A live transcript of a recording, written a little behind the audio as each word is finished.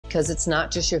because it's not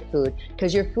just your food,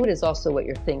 because your food is also what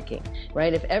you're thinking,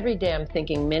 right? If every day I'm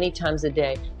thinking many times a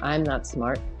day, I'm not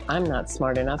smart, I'm not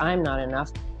smart enough, I'm not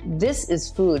enough, this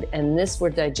is food, and this we're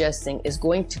digesting is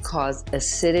going to cause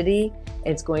acidity,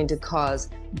 it's going to cause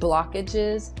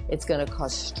blockages, it's going to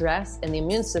cause stress, and the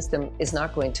immune system is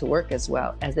not going to work as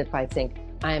well as if I think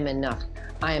I am enough,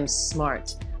 I am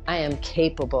smart, I am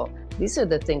capable. These are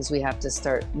the things we have to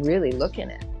start really looking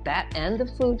at. That and the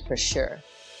food for sure.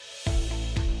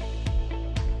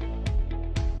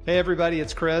 Hey everybody,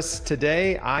 it's Chris.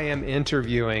 Today I am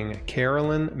interviewing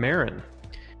Carolyn Marin.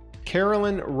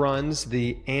 Carolyn runs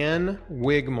the Ann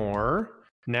Wigmore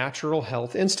Natural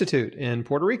Health Institute in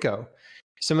Puerto Rico.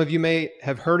 Some of you may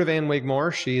have heard of Ann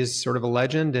Wigmore. She is sort of a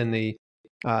legend in the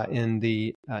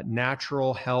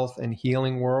natural health and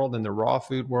healing world, in the raw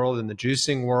food world, in the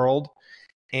juicing world.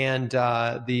 And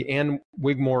the Ann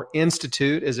Wigmore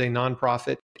Institute is a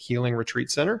nonprofit healing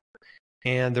retreat center.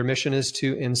 And their mission is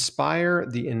to inspire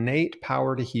the innate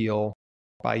power to heal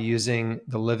by using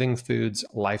the Living Foods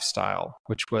lifestyle,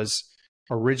 which was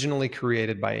originally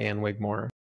created by Ann Wigmore.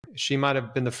 She might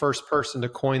have been the first person to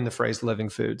coin the phrase living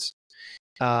foods.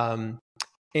 Carolyn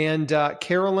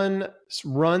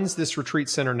runs this retreat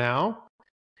center now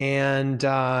and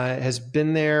has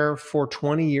been there for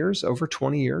 20 years, over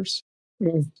 20 years.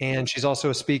 And she's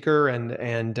also a speaker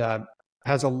and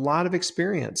has a lot of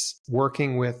experience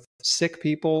working with sick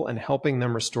people and helping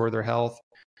them restore their health.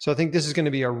 So I think this is going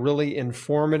to be a really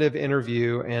informative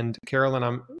interview. And Carolyn,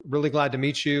 I'm really glad to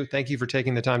meet you. Thank you for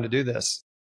taking the time to do this.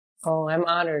 Oh, I'm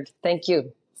honored. Thank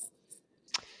you.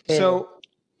 So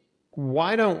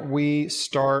why don't we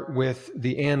start with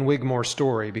the Ann Wigmore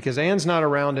story? Because Ann's not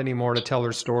around anymore to tell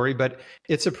her story, but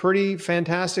it's a pretty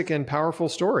fantastic and powerful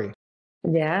story.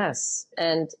 Yes.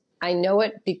 And I know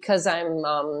it because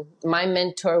my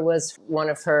mentor was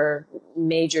one of her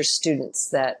major students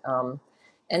that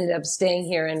ended up staying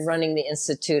here and running the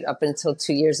Institute up until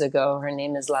 2 years ago. Her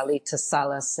name is Lalita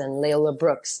Salas and Leila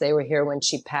Brooks. They were here when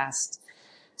she passed.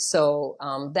 So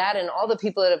that and all the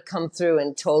people that have come through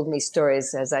and told me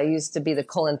stories, as I used to be the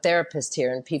colon therapist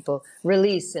here, and people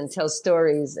release and tell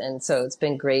stories. And so it's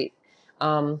been great.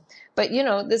 But, you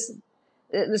know,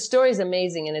 the story is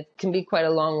amazing, and it can be quite a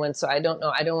long one. So I don't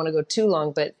know. I don't want to go too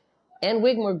long, but Ann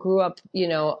Wigmore grew up, you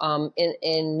know,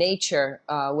 in nature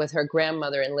with her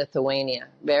grandmother in Lithuania.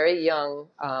 Very young,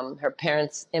 her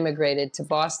parents immigrated to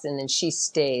Boston, and she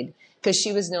stayed because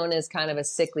she was known as kind of a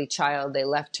sickly child. They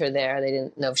left her there. They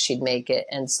didn't know if she'd make it,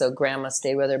 and so Grandma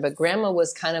stayed with her. But Grandma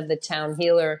was kind of the town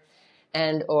healer,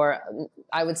 or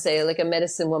I would say like a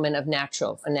medicine woman a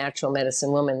natural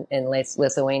medicine woman in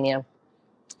Lithuania.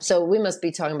 So we must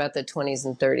be talking about the 20s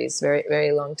and 30s, very,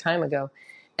 very long time ago.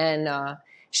 And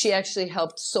she actually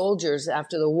helped soldiers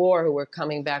after the war who were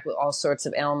coming back with all sorts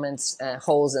of ailments,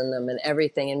 holes in them and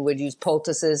everything, and would use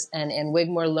poultices. And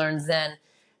Wigmore learned then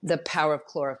the power of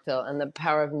chlorophyll and the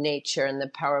power of nature and the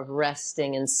power of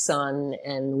resting and sun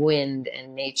and wind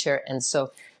and nature. And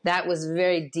so that was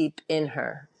very deep in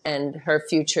her. And her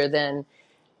future then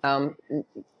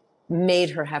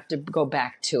made her have to go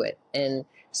back to it. And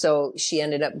so she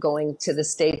ended up going to the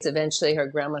States eventually. Her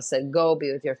grandma said, go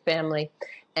be with your family.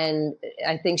 And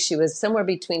I think she was somewhere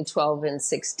between 12 and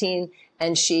 16.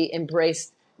 And she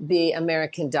embraced the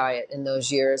American diet in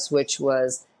those years, which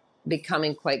was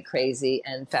becoming quite crazy.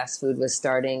 And fast food was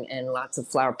starting and lots of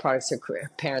flour products. Her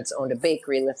parents owned a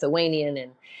bakery, Lithuanian.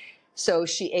 And so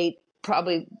she ate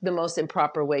probably the most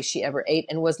improper way she ever ate,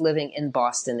 and was living in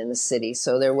Boston in the city.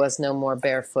 So there was no more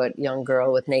barefoot young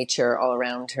girl with nature all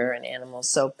around her and animals.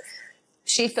 So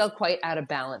she felt quite out of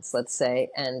balance, let's say,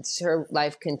 and her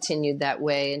life continued that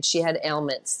way. And she had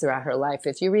ailments throughout her life.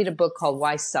 If you read a book called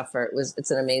Why Suffer, it's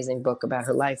an amazing book about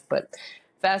her life. But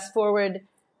fast forward,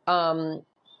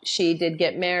 she did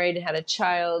get married, had a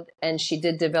child, and she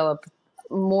did develop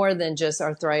more than just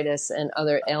arthritis and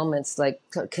other ailments, like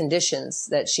conditions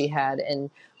that she had. And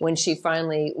when she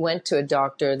finally went to a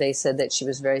doctor, they said that she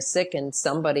was very sick, and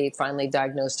somebody finally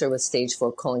diagnosed her with stage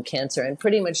 4 colon cancer and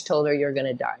pretty much told her, you're going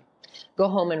to die. Go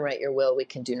home and write your will. We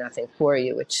can do nothing for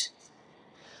you, which,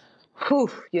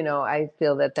 you know, I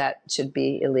feel that should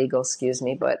be illegal, excuse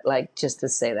me, but like just to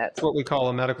say that. It's what we call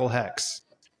a medical hex,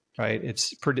 right?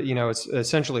 It's pretty, you know, it's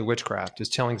essentially witchcraft. It's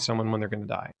telling someone when they're going to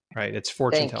die, right? It's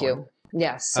fortune telling. Thank you.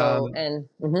 Yes. So, and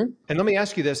let me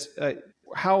ask you this.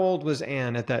 How old was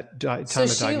Ann at that time of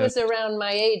diagnosis? So she was around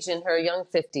my age, in her young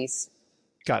 50s.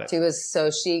 Got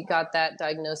it. She got that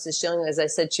diagnosis young. As I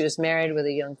said, she was married with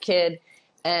a young kid.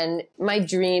 And my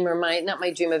dream, or not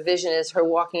my dream, a vision, is her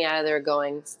walking out of there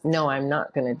going, no, I'm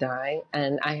not going to die.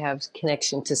 And I have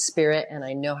connection to spirit, and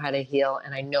I know how to heal,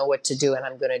 and I know what to do, and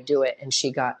I'm going to do it. And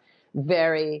she got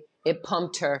it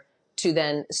pumped her to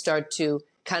then start to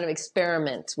kind of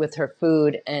experiment with her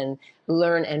food and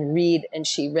learn and read. And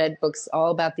she read books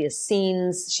all about the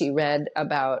Essenes. She read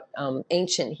about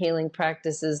ancient healing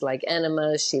practices like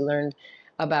enemas. She learned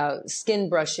about skin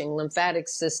brushing, lymphatic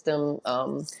system.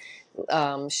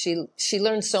 She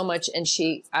learned so much, and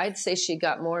I'd say she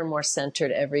got more and more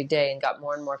centered every day and got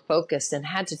more and more focused, and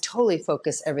had to totally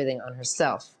focus everything on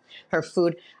herself. Her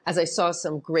food, as I saw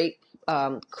some great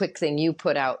quick thing you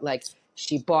put out, like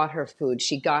she bought her food,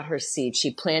 she got her seed, she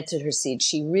planted her seed.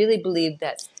 She really believed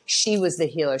that she was the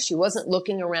healer. She wasn't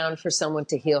looking around for someone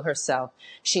to heal herself.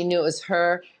 She knew it was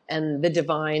her, and the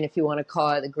divine, if you want to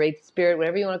call it, the great spirit,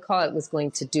 whatever you want to call it, was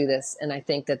going to do this. And I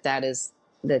think that is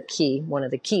the key, one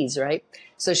of the keys, right?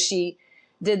 So she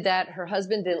did that. Her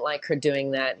husband didn't like her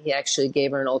doing that. He actually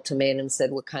gave her an ultimatum,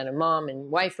 said, what kind of mom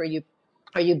and wife are you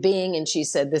being? And she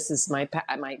said, this is my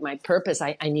purpose.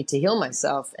 I need to heal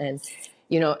myself. And,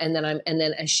 and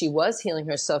then as she was healing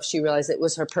herself, she realized it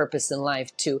was her purpose in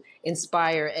life to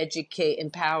inspire, educate,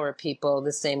 empower people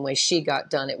the same way she got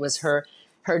done. It was her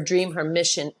dream, her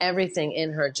mission, everything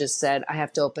in her just said, I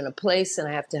have to open a place, and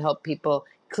I have to help people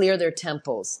clear their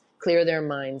temples, clear their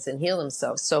minds, and heal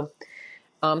themselves. So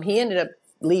he ended up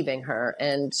leaving her.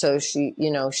 And so she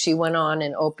went on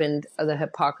and opened the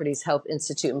Hippocrates Health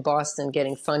Institute in Boston,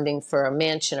 getting funding for a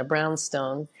mansion, a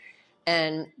brownstone,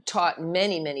 and taught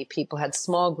many, many people, had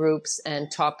small groups,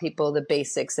 and taught people the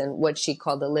basics and what she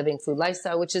called the living food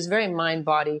lifestyle, which is very mind,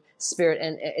 body, spirit.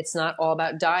 And it's not all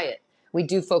about diet. We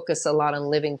do focus a lot on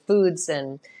living foods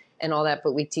and all that,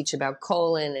 but we teach about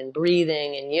colon and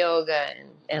breathing and yoga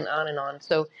and on and on.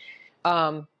 So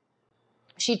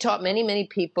she taught many, many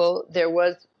people. There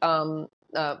was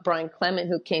Brian Clement,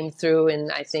 who came through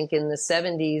I think in the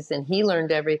 70s, and he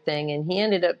learned everything, and he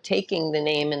ended up taking the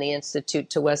name and the institute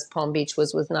to West Palm Beach,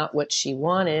 was not what she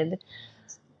wanted,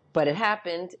 but it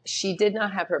happened. She did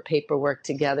not have her paperwork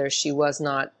together. She was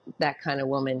not that kind of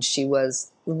woman. She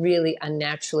was really a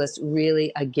naturalist,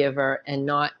 really a giver, and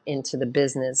not into the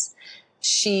business.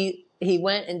 He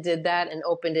went and did that and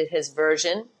opened it his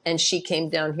version, and she came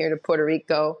down here to Puerto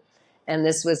Rico, and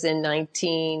this was in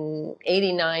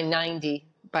 1989, 90.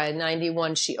 By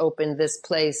 91, she opened this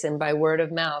place, and by word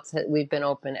of mouth, we've been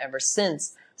open ever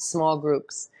since, small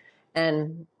groups.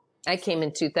 And I came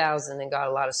in 2000 and got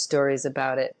a lot of stories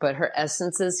about it, but her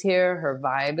essence is here, her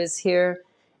vibe is here,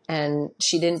 and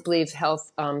she didn't believe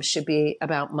health should be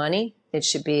about money. It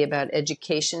should be about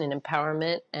education and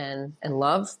empowerment and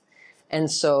love.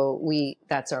 And so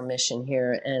that's our mission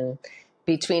here. And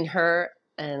between her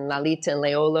and Lalita and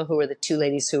Leola, who were the two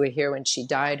ladies who were here when she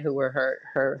died, who were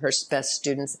her best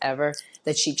students ever,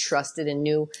 that she trusted and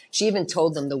knew. She even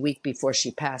told them the week before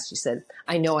she passed, she said,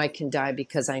 I know I can die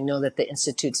because I know that the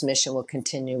Institute's mission will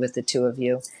continue with the two of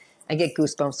you. I get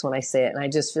goosebumps when I say it. And I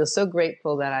just feel so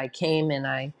grateful that I came, and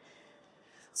I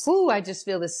just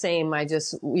feel the same. I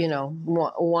just,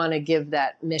 want to give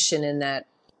that mission and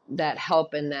that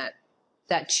help and that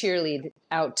cheerlead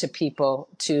out to people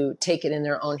to take it in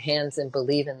their own hands and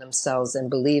believe in themselves and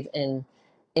believe in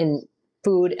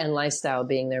food and lifestyle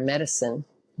being their medicine,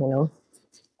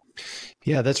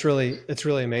 Yeah, it's really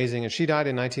amazing. And she died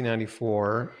in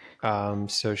 1994.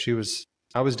 So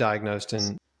I was diagnosed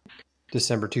in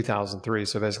December 2003.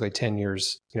 So basically 10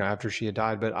 years, after she had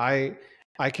died. But I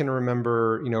can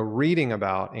remember, reading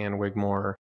about Ann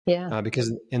Wigmore. Yeah.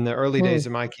 Because in the early days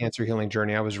of my cancer healing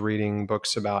journey, I was reading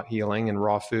books about healing, and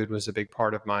raw food was a big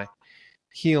part of my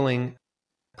healing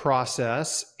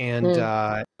process. And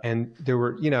there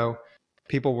were,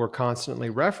 people were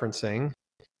constantly referencing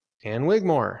Ann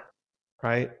Wigmore,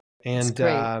 right? And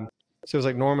so it was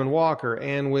like Norman Walker,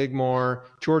 Ann Wigmore,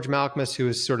 George Malcolmus, who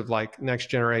is sort of like next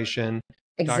generation,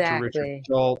 Exactly. Dr. Richard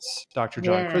Schultz, Dr.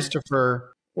 John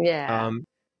Christopher.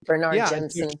 Bernard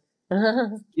Jensen.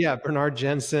 Bernard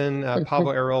Jensen,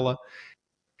 Pablo Areola.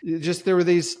 Just there were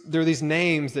these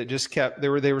names that just kept, they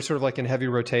were sort of like in heavy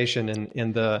rotation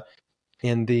in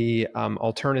the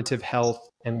alternative health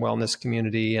and wellness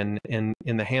community, and in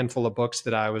the handful of books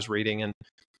that I was reading. And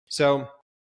so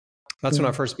that's when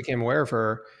I first became aware of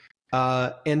her.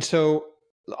 And so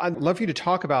I'd love for you to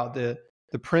talk about the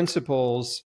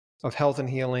principles of health and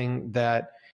healing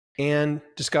that Ann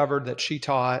discovered, that she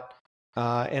taught.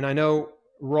 And I know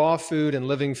raw food and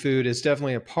living food is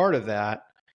definitely a part of that.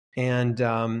 And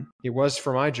it was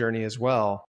for my journey as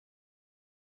well.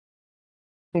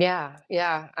 Yeah.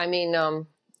 I mean,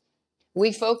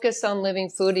 we focus on living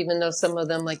food, even though some of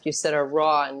them, like you said, are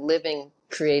raw, and living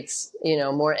creates,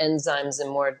 more enzymes and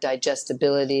more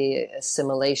digestibility,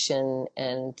 assimilation,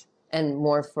 and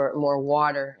more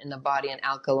water in the body, and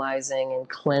alkalizing and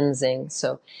cleansing.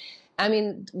 So, I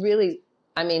mean, really,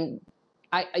 I mean,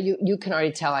 you can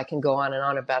already tell I can go on and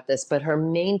on about this, but her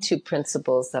main two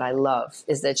principles that I love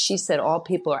is that she said all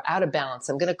people are out of balance.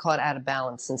 I'm going to call it out of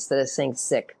balance instead of saying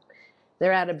sick.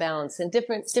 They're out of balance in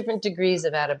different degrees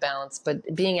of out of balance,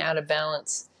 but being out of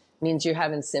balance means you're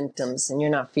having symptoms and you're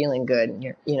not feeling good, and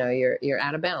you're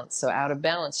out of balance. So out of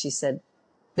balance, she said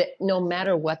that no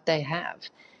matter what they have,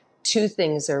 two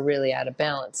things are really out of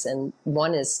balance, and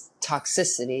one is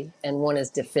toxicity and one is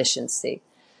deficiency.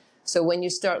 So when you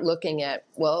start looking at,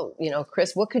 well,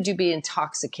 Chris, what could you be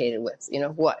intoxicated with?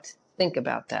 What? Think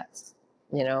about that.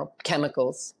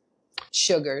 Chemicals,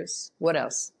 sugars, what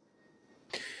else?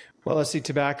 Well, let's see,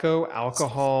 tobacco,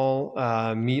 alcohol,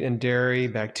 meat and dairy,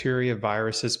 bacteria,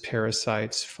 viruses,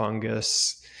 parasites,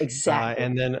 fungus. Exactly.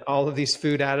 And then all of these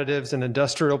food additives and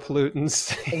industrial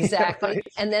pollutants. Exactly. Right?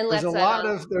 And then there's a lot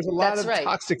of right.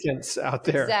 toxicants out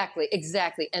there.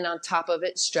 Exactly. And on top of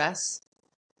it, stress,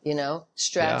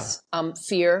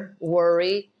 fear,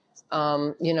 worry,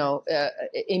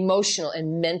 emotional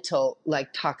and mental,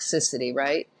 like toxicity,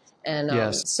 right? And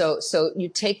yes. So you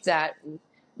take that,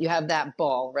 you have that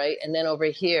ball, right? And then over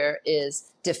here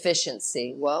is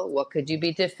deficiency. Well, what could you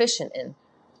be deficient in?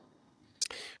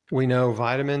 We know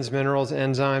vitamins, minerals,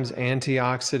 enzymes,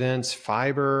 antioxidants,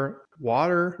 fiber,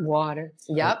 water.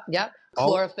 Yep.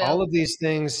 Chlorophyll. All of these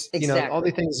things, exactly. All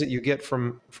the things that you get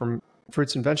from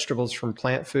fruits and vegetables, from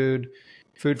plant food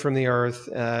from the earth,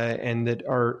 and that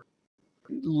are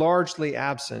largely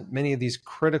absent. Many of these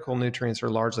critical nutrients are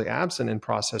largely absent in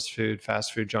processed food,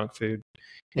 fast food, junk food.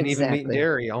 And even meat and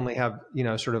dairy only have,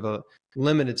 sort of a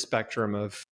limited spectrum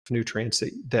of nutrients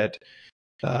that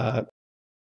the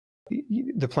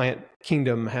plant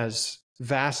kingdom has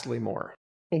vastly more.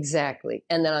 Exactly.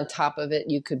 And then on top of it,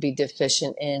 you could be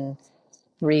deficient in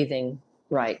breathing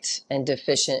right, and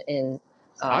deficient in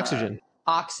oxygen.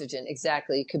 Oxygen,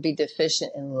 exactly. You could be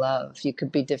deficient in love. You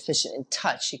could be deficient in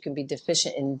touch. You could be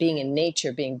deficient in being in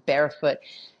nature, being barefoot.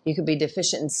 You could be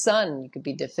deficient in sun. You could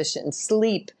be deficient in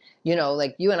sleep.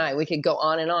 Like you and I, we could go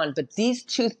on and on. But these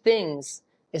two things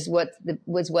is what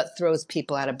throws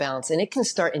people out of balance. And it can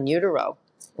start in utero.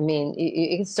 I mean,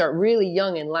 it can start really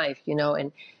young in life,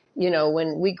 and,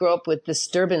 when we grow up with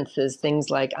disturbances, things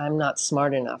like I'm not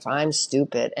smart enough, I'm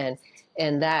stupid, and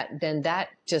that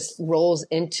just rolls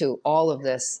into all of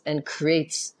this and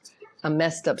creates a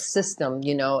messed up system,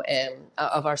 and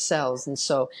of ourselves. And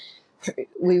so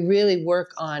we really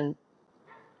work on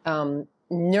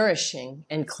nourishing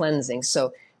and cleansing.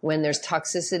 So when there's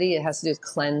toxicity, it has to do with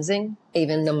cleansing,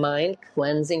 even the mind,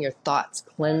 cleansing your thoughts,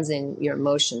 cleansing your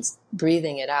emotions,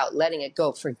 breathing it out, letting it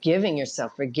go, forgiving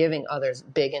yourself, forgiving others,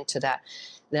 big into that.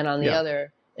 Then on the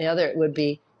other it would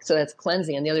be, so that's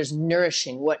cleansing. And the other is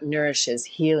nourishing. What nourishes?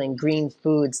 Healing, green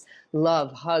foods,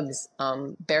 love, hugs,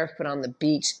 barefoot on the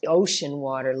beach, ocean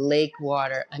water, lake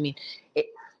water. I mean,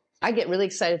 I get really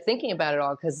excited thinking about it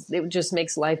all, because it just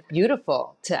makes life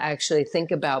beautiful to actually think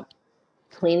about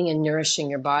cleaning and nourishing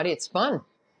your body. It's fun.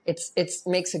 It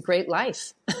makes a great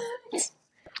life.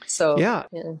 So yeah.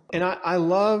 And I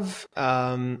love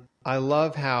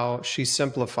how she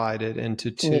simplified it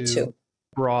into two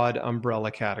broad umbrella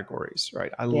categories,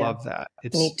 right? I love that.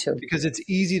 Me too. Because it's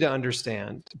easy to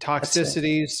understand.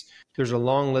 Toxicities, there's a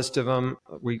long list of them.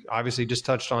 We obviously just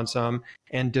touched on some.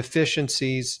 And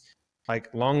deficiencies,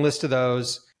 like long list of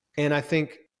those. And I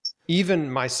think even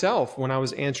myself, when I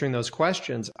was answering those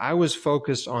questions, I was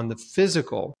focused on the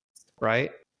physical,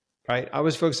 right? I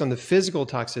was focused on the physical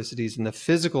toxicities and the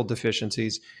physical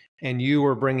deficiencies. And you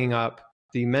were bringing up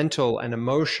the mental and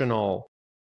emotional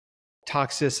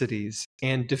toxicities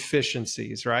and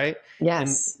deficiencies, right?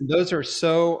 Yes. And those are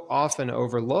so often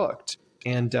overlooked,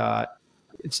 and they're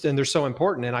so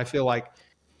important. And I feel like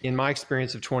in my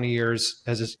experience of 20 years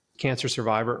as a cancer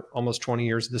survivor, almost 20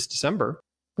 years this December,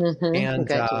 and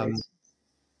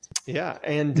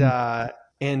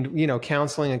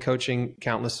counseling and coaching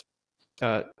countless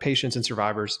patients and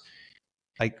survivors,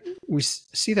 like we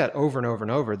see that over and over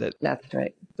and over, that's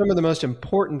right. Some of the most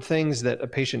important things that a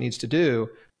patient needs to do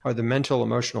are the mental,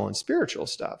 emotional, and spiritual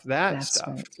stuff. That's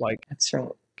right. Like that's right.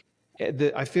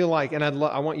 I feel like, and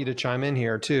I want you to chime in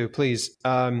here too, please.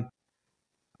 To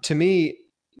me,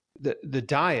 the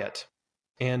diet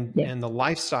and the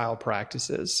lifestyle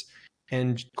practices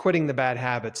and quitting the bad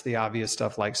habits, the obvious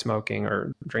stuff like smoking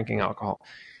or drinking alcohol,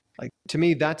 like to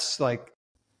me, that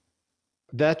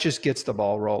just gets the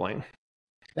ball rolling.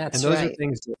 And That's those are right.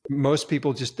 things that most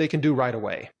people they can do right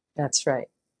away. That's right.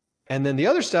 And then the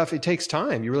other stuff, it takes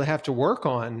time. You really have to work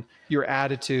on your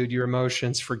attitude, your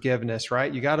emotions, forgiveness,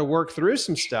 right? You got to work through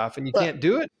some stuff, and you Well, can't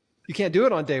do it. You can't do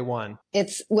it on day one.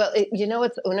 you know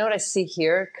what I see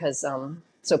here? Because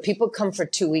so people come for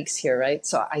 2 weeks here, right?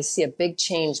 So I see a big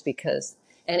change because,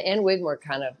 and Ann Wigmore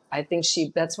I think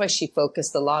that's why she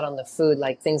focused a lot on the food,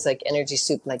 like things like energy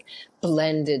soup, like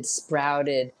blended,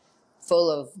 sprouted,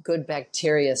 full of good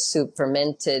bacteria soup,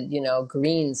 fermented,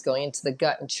 greens going into the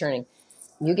gut and churning.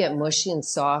 You get mushy and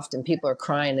soft and people are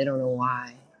crying. They don't know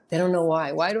why. They don't know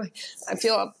why. Why do I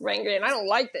feel angry and I don't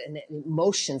like that? And the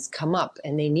emotions come up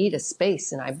and they need a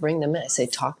space. And I bring them in. I say,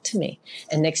 talk to me.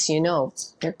 And next thing you know,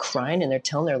 they're crying and they're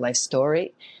telling their life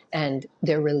story and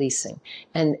they're releasing.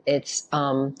 And it's,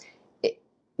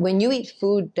 when you eat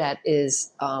food that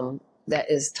is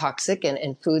toxic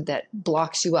and food that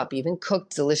blocks you up, even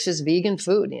cooked, delicious vegan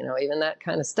food, even that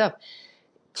kind of stuff,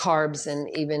 carbs and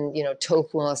even,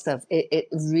 tofu and all that stuff, it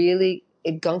really,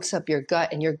 it gunks up your gut,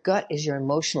 and your gut is your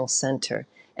emotional center.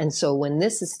 And so when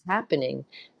this is happening,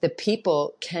 the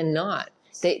people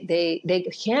they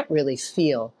can't really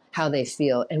feel how they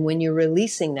feel. And when you're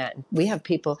releasing that, we have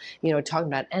people, talking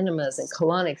about enemas and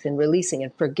colonics and releasing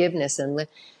and forgiveness.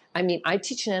 I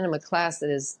teach an enema class that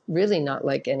is really not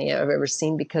like any I've ever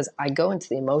seen, because I go into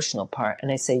the emotional part and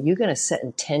I say, you're going to set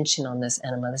intention on this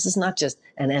enema. This is not just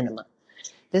an enema.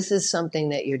 This is something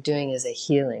that you're doing as a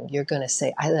healing. You're going to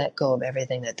say, I let go of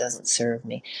everything that doesn't serve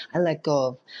me. I let go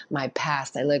of my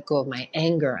past. I let go of my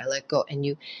anger. I let go. And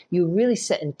you really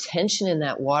set intention in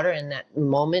that water, in that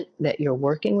moment that you're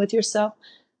working with yourself.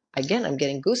 Again, I'm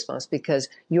getting goosebumps because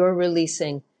you're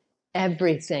releasing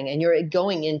everything and you're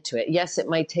going into it. Yes, it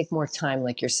might take more time,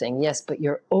 like you're saying. Yes, but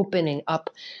you're opening up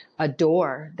a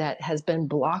door that has been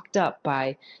blocked up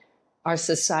by our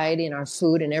society and our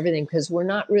food and everything, because we're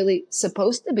not really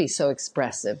supposed to be so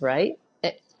expressive, right?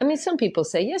 Some people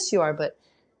say, yes, you are, but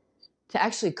to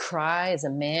actually cry as a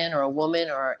man or a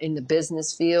woman or in the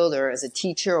business field or as a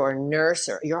teacher or a nurse,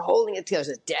 or you're holding it together as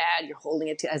a dad, you're holding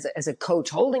it as a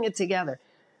coach, holding it together.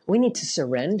 We need to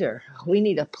surrender. We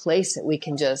need a place that we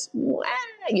can just,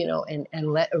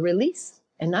 and let a release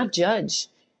and not judge.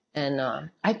 And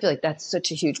I feel like that's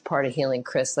such a huge part of healing,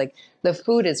 Chris. Like, the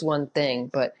food is one thing,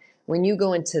 but when you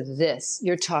go into this,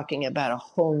 you're talking about a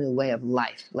whole new way of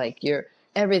life. Like,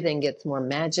 everything gets more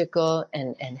magical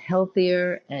and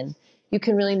healthier, and you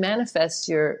can really manifest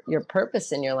your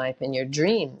purpose in your life and your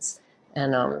dreams.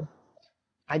 And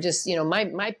I just,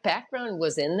 my background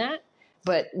was in that,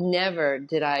 but never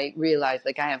did I realize,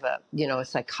 like, I have a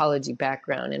psychology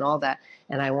background and all that,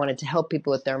 and I wanted to help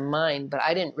people with their mind, but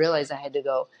I didn't realize I had to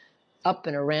go up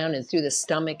and around and through the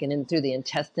stomach and in through the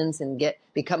intestines and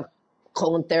become a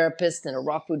colon therapist and a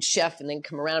raw food chef, and then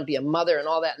come around and be a mother and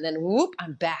all that. And then whoop,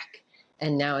 I'm back.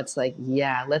 And now it's like,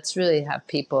 yeah, let's really have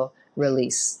people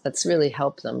release. Let's really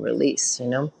help them release,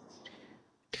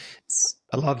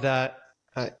 I love that.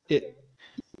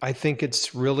 I think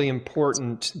it's really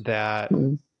important that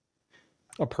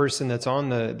a person that's on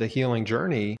the healing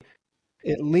journey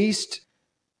at least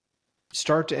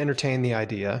start to entertain the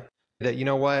idea that, you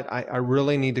know what, I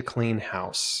really need to clean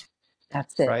house.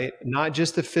 That's it. Right? Not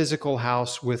just the physical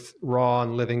house with raw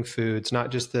and living foods, not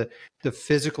just the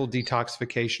physical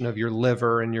detoxification of your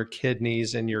liver and your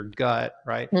kidneys and your gut,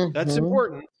 right? Mm-hmm. That's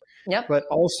important. Yep. But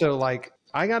also, like,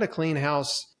 I got to clean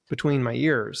house between my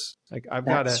ears. Like, I've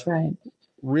got to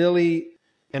really,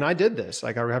 and I did this,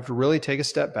 like, I have to really take a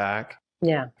step back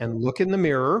and look in the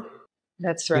mirror.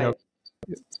 That's right.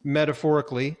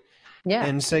 Metaphorically. Yeah.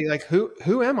 And say, like,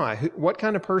 who am I? What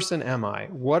kind of person am I?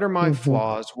 What are my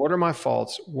flaws? What are my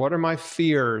faults? What are my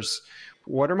fears?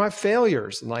 What are my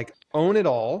failures? And, like, own it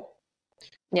all.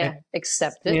 Yeah.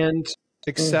 Accept it. And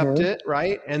accept it.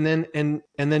 Right. And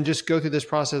then just go through this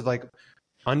process, like,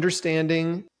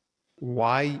 understanding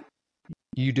why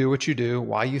you do what you do,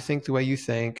 why you think the way you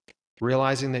think,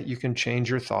 realizing that you can change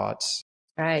your thoughts.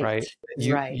 Right.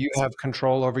 You have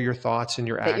control over your thoughts and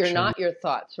your actions. That you're not your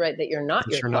thoughts, right? That you're not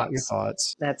your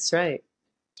thoughts. That's right.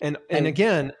 And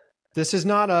again, this was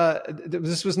not a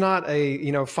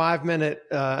 5-minute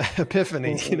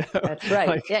epiphany. That's right.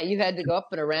 Like, you had to go up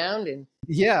and around and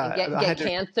get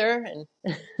cancer and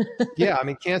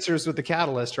cancer is with the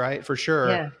catalyst, right? For sure.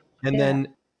 Yeah. And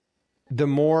then the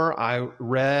more I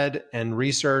read and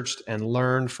researched and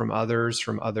learned from others,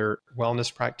 from other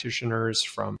wellness practitioners,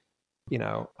 from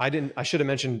I should have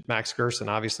mentioned Max Gerson,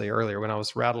 obviously, earlier when I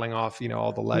was rattling off,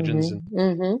 all the legends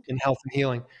in health and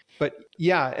healing. But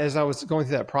as I was going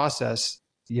through that process,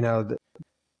 the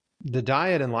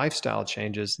diet and lifestyle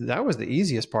changes, that was the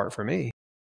easiest part for me.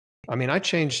 I mean, I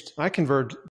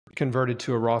converted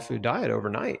to a raw food diet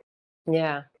overnight.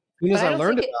 Yeah. As soon as But I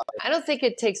learned about I don't think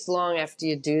it takes long after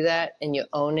you do that and you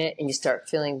own it and you start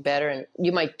feeling better, and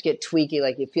you might get tweaky,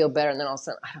 like you feel better, and then all of a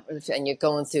sudden, I don't really feel, and you're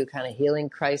going through kind of healing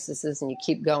crises and you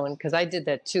keep going. Cause I did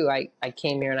that too. I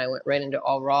came here and I went right into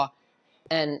all raw,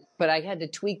 but I had to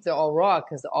tweak the all raw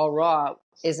because the all raw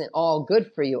isn't all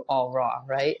good for you all raw.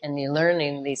 Right. And you're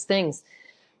learning these things,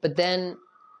 but then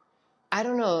I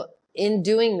don't know, in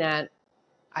doing that,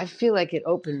 I feel like it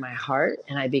opened my heart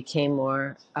and I became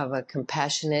more of a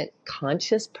compassionate,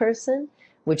 conscious person,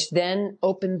 which then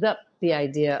opens up the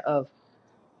idea of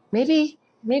maybe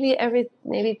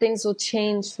things will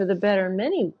change for the better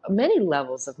in many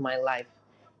levels of my life.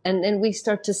 And then we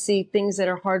start to see things that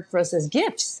are hard for us as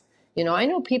gifts. You know, I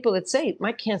know people that say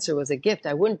my cancer was a gift.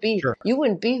 Sure. You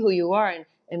wouldn't be who you are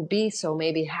and be so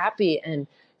maybe happy and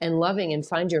loving and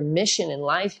find your mission in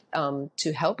life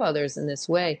to help others in this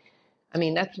way. I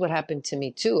mean, that's what happened to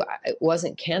me too. It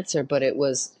wasn't cancer, but it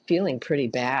was feeling pretty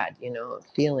bad,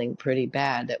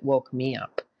 that woke me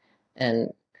up.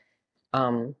 And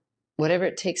whatever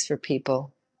it takes for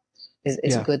people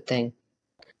is a good thing.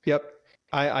 Yep.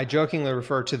 I jokingly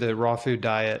refer to the raw food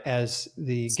diet as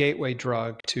the gateway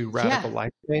drug to radical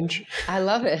life change. I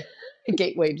love it. A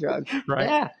gateway drug. Right?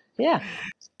 Yeah. Yeah.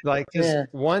 Like,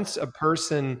 once a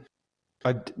person,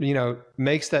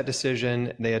 makes that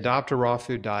decision, they adopt a raw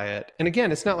food diet. And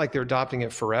again, it's not like they're adopting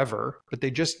it forever, but they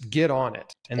just get on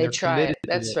it and they they're try committed it.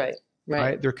 That's to it,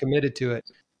 right. They're committed to it.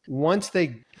 Once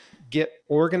they get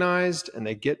organized and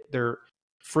they get their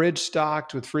fridge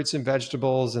stocked with fruits and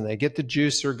vegetables and they get the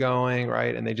juicer going,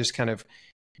 right? And they just kind of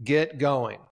get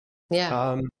going.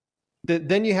 Yeah.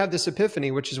 Then you have this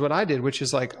epiphany, which is what I did, which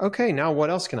is like, okay, now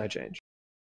what else can I change?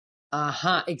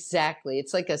 Exactly.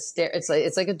 It's like a stair. It's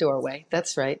like a doorway.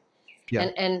 That's right. Yeah.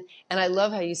 And I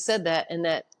love how you said that, and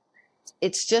that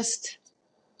it's just,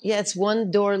 it's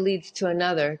one door leads to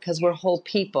another because we're whole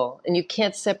people, and you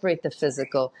can't separate the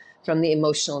physical from the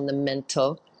emotional and the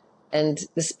mental, and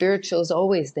the spiritual is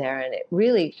always there. And it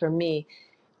really, for me,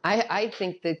 I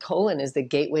think the colon is the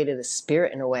gateway to the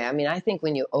spirit in a way. I mean, I think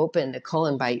when you open the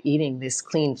colon by eating this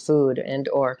clean food and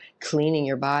or cleaning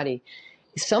your body,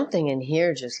 something in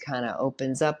here just kind of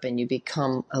opens up and you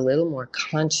become a little more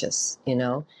conscious,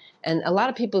 and a lot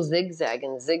of people zigzag,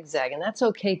 and that's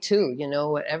okay too,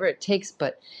 whatever it takes.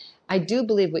 But I do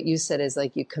believe what you said is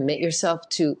like, you commit yourself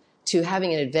to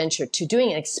having an adventure, to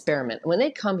doing an experiment. When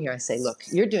they come here, I say, look,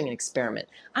 you're doing an experiment.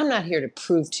 I'm not here to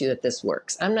prove to you that this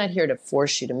works. I'm not here to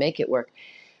force you to make it work.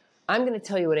 I'm going to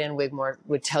tell you what Ann Wigmore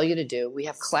would tell you to do. We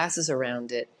have classes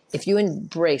around it. If you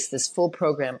embrace this full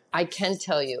program, I can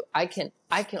tell you, I can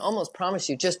almost promise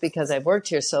you, just because I've worked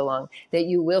here so long, that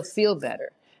you will feel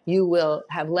better. You will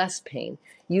have less pain.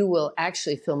 You will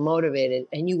actually feel motivated,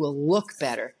 and you will look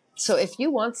better. So if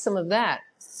you want some of that,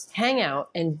 hang out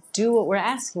and do what we're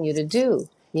asking you to do,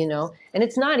 and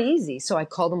it's not easy. So I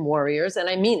call them warriors, and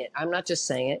I mean it. I'm not just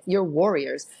saying it. You're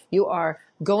warriors. You are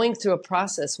going through a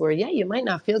process where, you might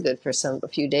not feel good for a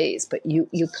few days, but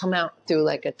you come out through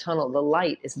like a tunnel. The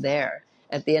light is there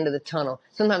at the end of the tunnel.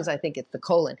 Sometimes I think it's the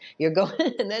colon. You're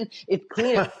going and then it's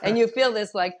cleaner and you feel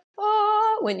this like,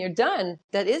 when you're done,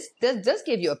 that does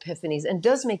give you epiphanies and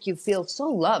does make you feel so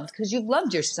loved, because you've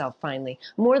loved yourself finally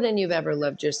more than you've ever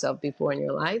loved yourself before in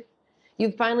your life.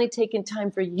 You've finally taken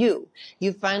time for you.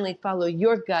 You finally follow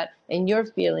your gut and your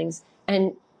feelings,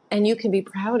 and you can be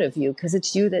proud of you because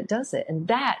it's you that does it. And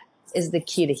that is the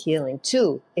key to healing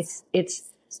too. That's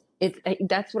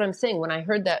what I'm saying. When I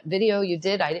heard that video you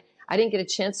did, I didn't get a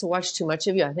chance to watch too much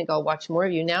of you. I think I'll watch more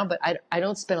of you now, but I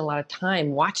don't spend a lot of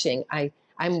time watching.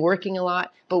 I'm working a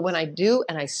lot, but when I do,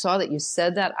 and I saw that you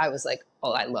said that, I was like,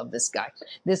 oh, I love this guy.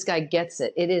 This guy gets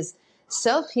it. It is,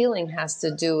 self-healing has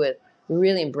to do with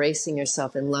really embracing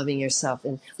yourself and loving yourself.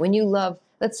 And when you love,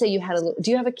 let's say you had do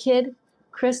you have a kid?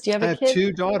 Chris, do you have a kid? I have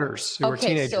 2 daughters who are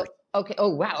teenagers. Oh,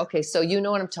 wow. Okay. So you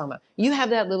know what I'm talking about. You have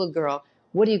that little girl.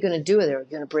 What are you going to do with her? You're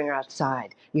going to bring her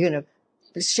outside. You're going to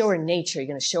show her nature. You're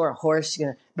going to show her a horse. You're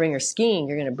going to bring her skiing.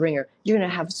 You're going to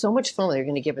have so much fun with her. You're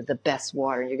going to give her the best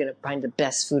water. You're going to find the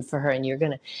best food for her. And you're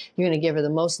going to give her the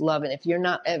most love. And if you're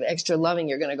not extra loving,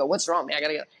 you're going to go, what's wrong, man? I got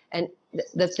to go. And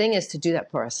the thing is to do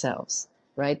that for ourselves,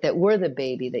 right? That we're the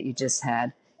baby that you just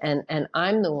had. And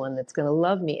I'm the one that's going to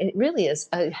love me. It really is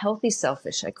a healthy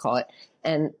selfish, I call it.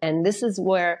 And this is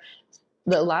where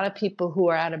a lot of people who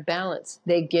are out of balance,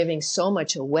 they're giving so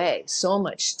much away, so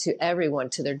much to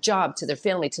everyone, to their job, to their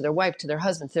family, to their wife, to their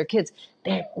husband, to their kids.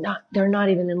 They're not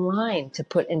even in line to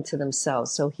put into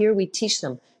themselves. So here we teach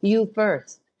them, you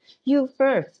first,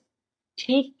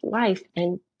 take life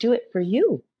and do it for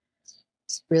you.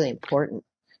 It's really important.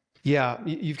 Yeah,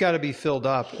 you've got to be filled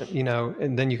up,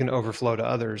 and then you can overflow to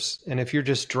others. And if you're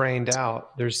just drained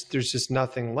out, there's just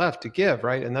nothing left to give,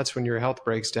 right? And that's when your health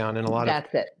breaks down. And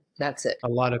That's it. That's it. a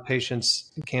lot of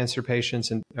patients, cancer patients,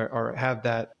 and or have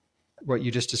that. What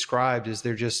you just described is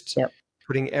they're just Yep.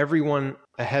 putting everyone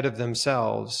ahead of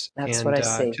themselves That's and what I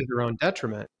see. to their own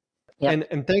detriment. Yep.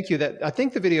 And thank you. That I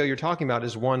think the video you're talking about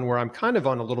is one where I'm kind of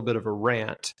on a little bit of a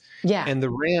rant. Yeah. And the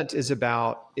rant is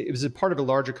about, it was a part of a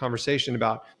larger conversation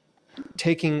about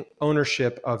taking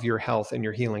ownership of your health and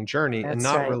your healing journey, and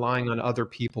not relying on other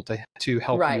people to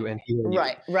help you and heal you.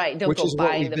 Right. Don't which go is what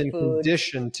buying we've been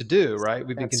conditioned to do, right?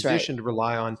 We've been conditioned to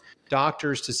rely on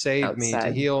doctors to save me,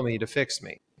 to heal me, to fix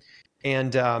me.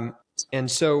 And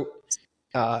so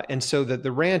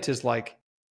the rant is like,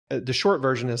 the short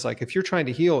version is like, if you're trying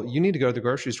to heal, you need to go to the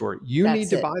grocery store. You need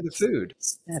to buy the food,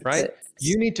 right?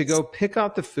 You need to go pick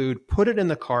out the food, put it in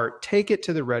the cart, take it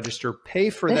to the register, pay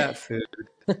for that food,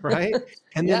 right?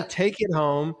 And then take it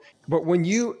home. But when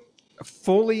you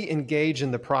fully engage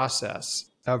in the process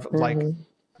of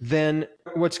then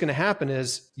what's going to happen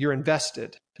is you're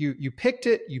invested. You picked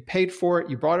it, you paid for it,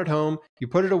 you brought it home, you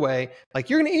put it away, like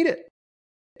you're going to eat it.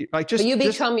 Like but you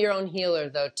become your own healer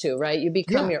though too, right? You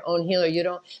become your own healer. You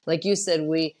don't, like you said,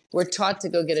 we're taught to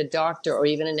go get a doctor or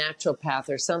even a naturopath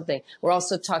or something. We're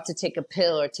also taught to take a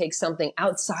pill or take something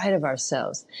outside of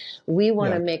ourselves. We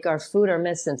want to make our food our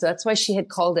medicine. So that's why she had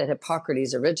called it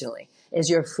Hippocrates originally. Is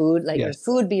your food, like your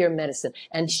food be your medicine.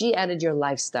 And she added your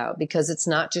lifestyle, because it's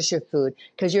not just your food,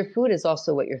 because your food is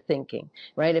also what you're thinking,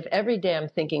 right? If every day I'm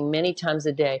thinking many times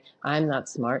a day, I'm not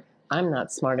smart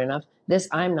enough, this,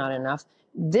 I'm not enough.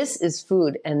 This is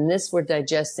food, and this we're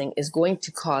digesting is going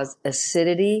to cause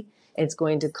acidity. It's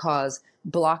going to cause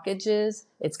blockages.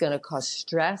 It's going to cause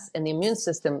stress, and the immune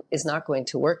system is not going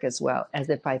to work as well as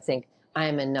if I think I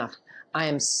am enough, I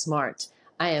am smart,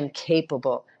 I am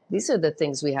capable. These are the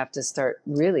things we have to start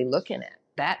really looking at.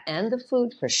 That and the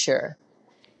food for sure.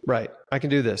 Right. I can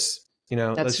do this.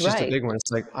 That's just a big one.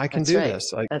 It's like, I can do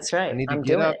this. Like, that's right. I need to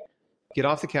get up, get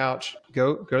off the couch,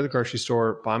 go to the grocery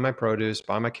store, buy my produce,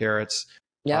 buy my carrots,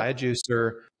 buy a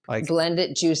juicer, like blend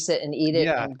it, juice it, and eat it,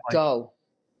 and go.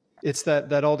 It's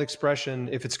that old expression,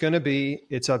 if it's going to be,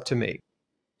 it's up to me.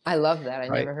 I love that. I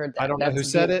never heard that. I don't know who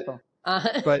said it,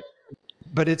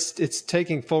 but it's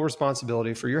taking full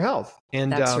responsibility for your health.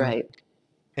 And that's right.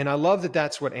 And I love that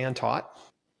that's what Ann taught,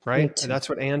 right? And that's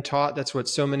what Ann taught. That's what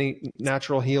so many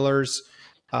natural healers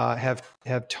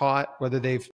have taught, whether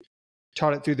they've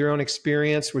taught it through their own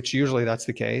experience, which usually that's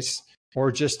the case,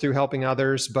 or just through helping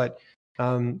others. But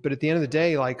at the end of the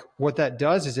day, like what that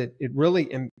does is it really,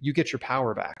 you get your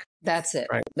power back. That's it.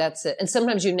 Right? That's it. And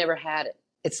sometimes you've never had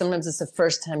it. Sometimes it's the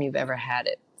first time you've ever had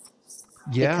it.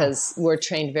 Yeah. Because we're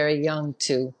trained very young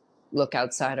to look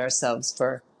outside ourselves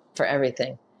for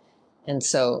everything. And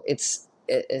so it's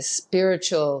a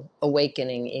spiritual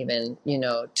awakening even,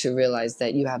 to realize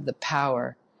that you have the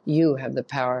power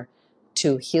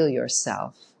to heal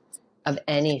yourself of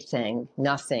anything.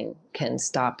 Nothing can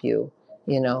stop you,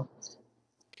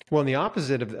 Well, and the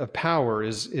opposite of power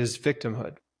is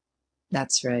victimhood.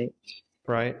 That's right.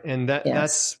 Right. And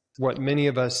that's what many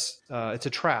of us, it's a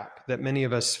trap that many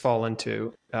of us fall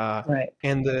into. Right.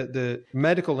 And the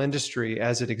medical industry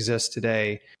as it exists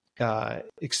today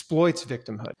exploits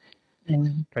victimhood.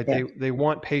 Right. Yeah. They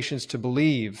want patients to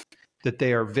believe that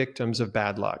they are victims of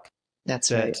bad luck.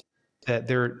 That's right. That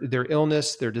their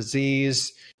illness, their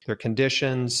disease, their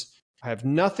conditions have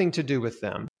nothing to do with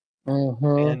them.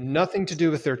 And nothing to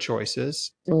do with their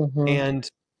choices. And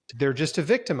they're just a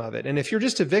victim of it. And if you're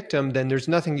just a victim, then there's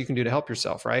nothing you can do to help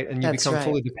yourself, right? And you become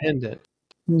fully dependent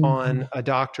on a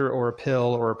doctor or a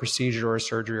pill or a procedure or a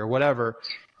surgery or whatever.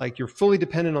 Like you're fully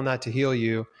dependent on that to heal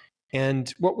you.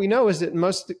 And what we know is that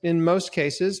in most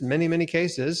cases, many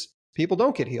cases, people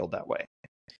don't get healed that way.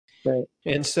 Right.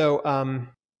 And so,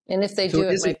 and if they do,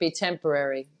 it might be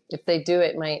temporary. If they do,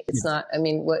 it's not,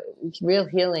 what real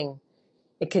healing,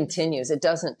 it continues. It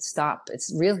doesn't stop.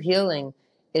 It's real healing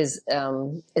is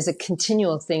a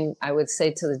continual thing, I would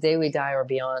say, till the day we die or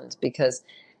beyond, because,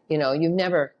 you've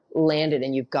never landed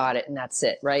and you've got it and that's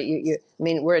it, right?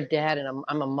 We're a dad and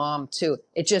I'm a mom too.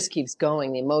 It just keeps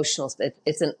going. The emotional,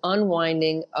 it's an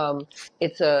unwinding.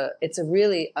 It's a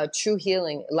really a true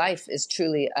healing. Life is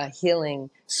truly a healing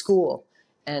school.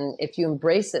 And if you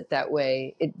embrace it that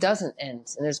way, it doesn't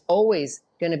end. And there's always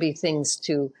going to be things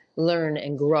to learn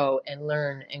and grow and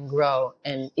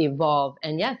evolve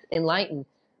and enlighten.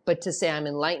 But to say I'm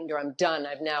enlightened or I'm done,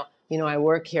 I've now, I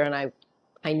work here and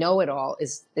I know it all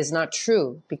is not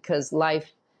true, because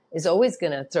life is always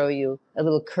going to throw you a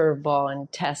little curveball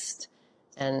and test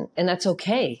And that's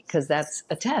okay, because that's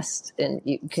a test and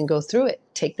you can go through it,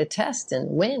 take the test and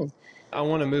win. I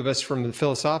want to move us from the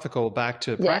philosophical back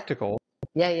to practical.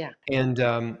 Yeah. And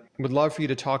would love for you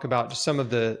to talk about just some of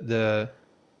the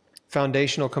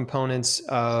foundational components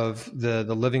of the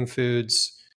living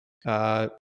foods,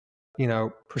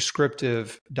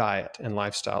 prescriptive diet and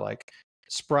lifestyle. Like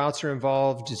sprouts are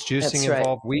involved, is juicing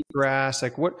involved, wheatgrass.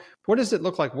 Like what does it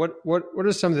look like? What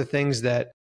are some of the things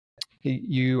that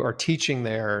you are teaching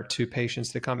there to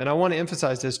patients that come? And I want to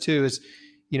emphasize this too, is,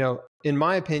 in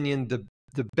my opinion,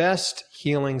 the best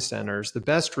healing centers, the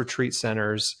best retreat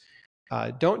centers,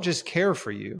 don't just care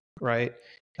for you, right?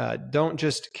 Don't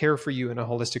just care for you in a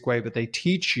holistic way, but they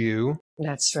teach you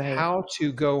how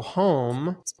to go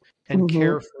home and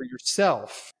care for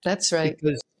yourself. That's right.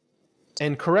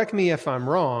 And correct me if I'm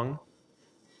wrong,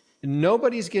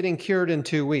 nobody's getting cured in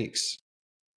 2 weeks,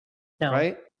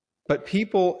 right? But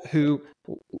people who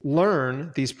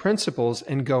learn these principles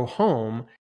and go home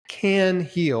can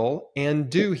heal and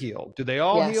do heal. Do they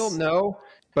all heal? No,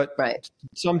 but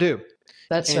some do.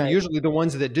 And usually the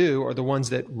ones that do are the ones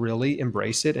that really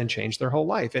embrace it and change their whole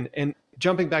life. And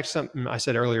jumping back to something I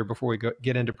said earlier before we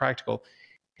get into practical,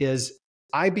 is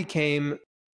I became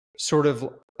sort of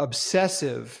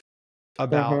obsessive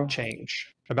about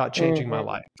change, about changing my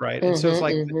life, right? And so it's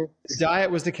like the diet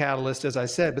was the catalyst, as I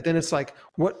said, but then it's like,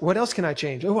 what else can I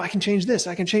change? Oh, I can change this,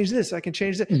 I can change this, I can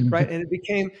change that, right? And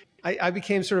I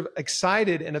became sort of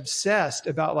excited and obsessed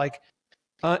about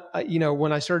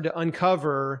when I started to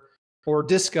uncover or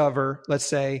discover, let's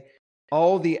say,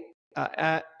 all the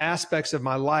aspects of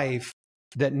my life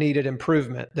that needed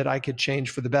improvement, that I could change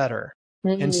for the better.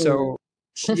 And so,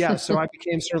 so I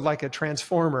became sort of like a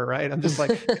transformer, right? I'm just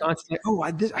like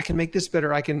constantly, I can make this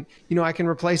better. I can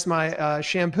replace my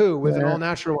shampoo with an all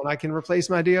natural one. I can replace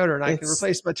my deodorant. I can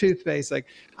replace my toothpaste. Like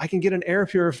I can get an air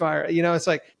purifier. It's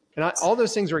like, and all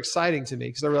those things are exciting to me,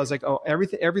 because I realize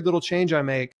every little change I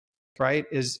make, right,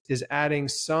 is adding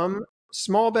some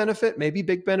small benefit, maybe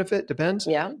big benefit, depends,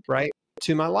 right,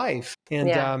 to my life.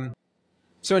 And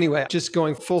so anyway, just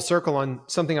going full circle on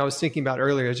something I was thinking about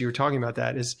earlier as you were talking about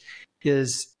that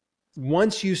is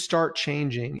once you start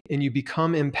changing and you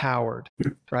become empowered,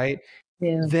 right,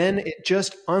 then it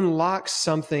just unlocks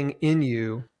something in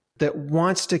you that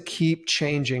wants to keep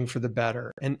changing for the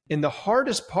better. And the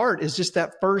hardest part is just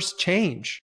that first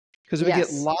change, because we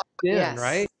get locked in,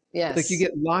 right? Yes. Like you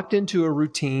get locked into a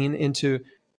routine, into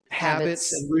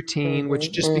habits and routine,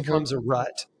 which just becomes a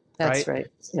rut. That's right.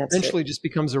 Eventually just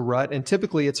becomes a rut. And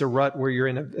typically it's a rut where you're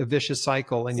in a vicious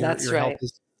cycle and your health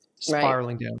is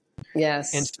spiraling down.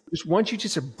 Yes. And so once you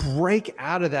just break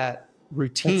out of that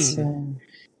routine,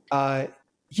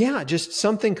 just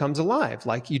something comes alive.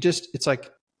 Like it's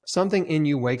like something in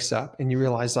you wakes up and you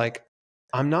realize, like,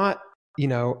 I'm not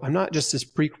just this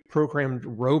pre-programmed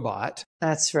robot.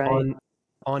 That's right.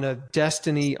 On a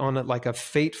destiny, like a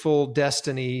fateful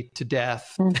destiny to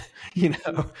death,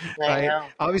 right?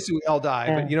 Obviously we all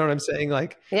die, but you know what I'm saying?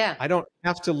 Like, I don't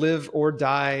have to live or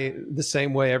die the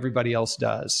same way everybody else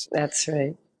does. That's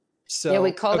right. So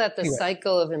we call that the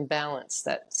cycle of imbalance,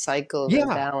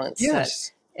 imbalance.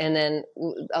 Yes. And then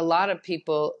a lot of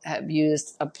people have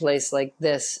used a place like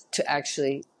this to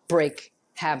actually break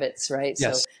habits, right?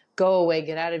 Yes. So go away,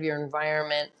 get out of your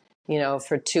environment,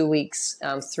 for 2 weeks,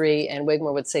 3, and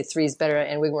Wigmore would say 3 is better,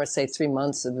 and Wigmore would say 3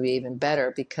 months would be even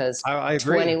better, because I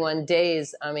agree. 21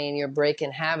 days, you're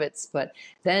breaking habits, but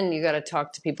then you got to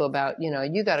talk to people about,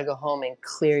 you got to go home and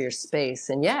clear your space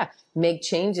and make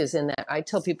changes in that. I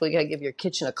tell people you got to give your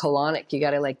kitchen a colonic. You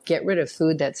got to get rid of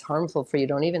food that's harmful for you.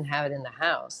 Don't even have it in the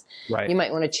house. Right. You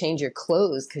might want to change your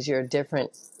clothes because you're a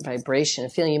different vibration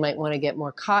and feeling. You might want to get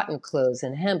more cotton clothes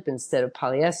and hemp instead of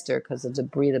polyester because of the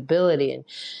breathability. And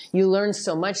you learn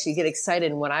so much. You get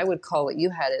excited. And what I would call what you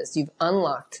had is you've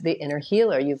unlocked the inner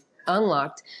healer. You've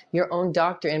unlocked your own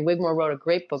doctor. And Wigmore wrote a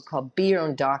great book called Be Your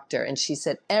Own Doctor. And she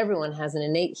said everyone has an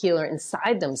innate healer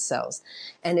inside themselves.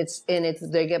 And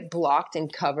they get blocked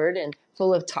and covered and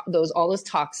full of all those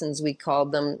toxins, we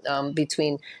called them,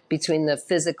 between the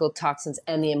physical toxins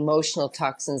and the emotional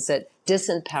toxins that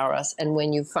disempower us. And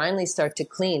when you finally start to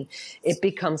clean, it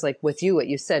becomes like with you, what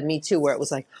you said, me too, where it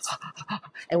was like,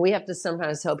 and we have to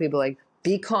sometimes tell people, like,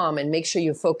 be calm and make sure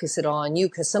you focus it all on you.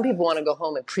 Because some people want to go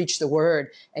home and preach the word,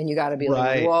 and you got to be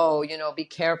like, whoa, be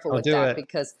careful with that,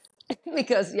 because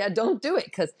don't do it.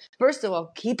 Because first of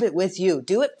all, keep it with you.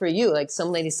 Do it for you. Like some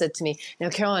lady said to me, now,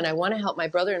 Carolyn, I want to help my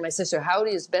brother and my sister. How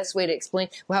is the best way to explain?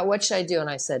 Well, what should I do? And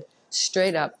I said,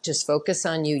 straight up, just focus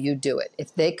on you. You do it.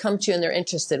 If they come to you and they're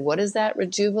interested, what is that,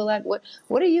 Rejuvelat?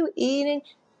 What are you eating?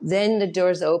 then the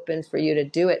door's open for you to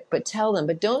do it. But tell them,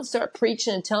 but don't start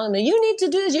preaching and telling them, you need to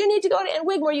do this, you need to go to Ann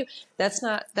Wigmore. That's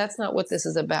not what this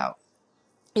is about.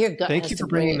 Your gut Thank has you to for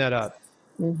bring bringing it. that up.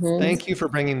 Mm-hmm. Thank you for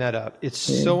bringing that up. It's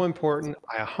so important.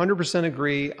 I 100%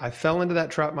 agree. I fell into that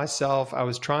trap myself. I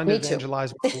was trying to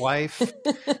evangelize my wife,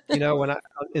 when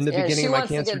in the beginning of my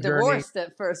cancer journey. She wants to get divorced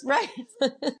at first, right?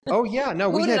 Oh yeah, no,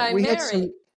 we had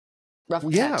some rough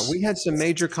patch. We had some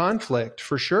major conflict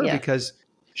for sure because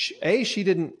she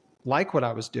didn't like what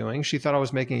I was doing. She thought I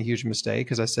was making a huge mistake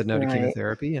because I said no to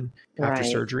chemotherapy and after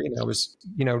surgery, and I was,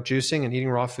 juicing and eating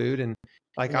raw food, and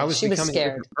I was becoming a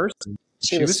different person.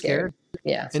 She was scared.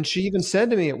 Yeah. And she even said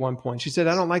to me at one point, she said,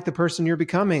 I don't like the person you're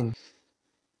becoming.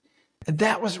 And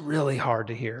that was really hard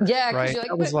to hear. Yeah. Right.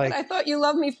 You're but I thought you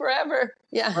loved me forever.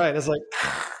 Yeah. Right. It's like,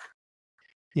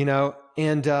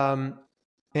 and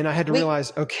I had to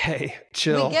realize, okay,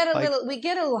 chill. We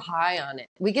get a little high on it.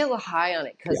 We get a little high on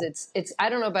it because it's, I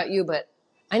don't know about you, but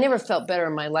I never felt better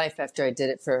in my life after I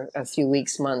did it for a few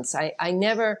weeks, months. I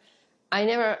never,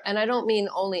 and I don't mean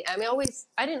only, I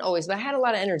didn't always, but I had a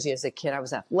lot of energy as a kid. I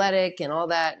was athletic and all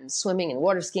that, and swimming and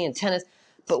water skiing and tennis.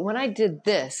 But when I did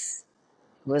this,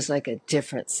 it was like a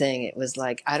different thing. It was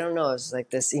like, I don't know, it was like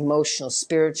this emotional,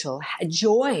 spiritual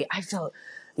joy. I felt,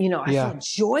 I felt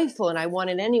joyful, and I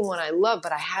wanted anyone I loved,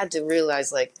 but I had to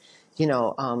realize,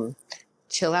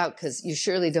 chill out, because you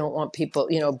surely don't want people,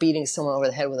 beating someone over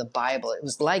the head with a Bible. It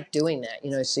was like doing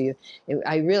that, so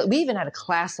we even had a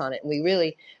class on it, and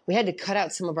we had to cut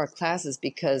out some of our classes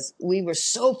because we were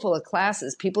so full of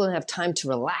classes. People didn't have time to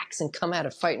relax and come out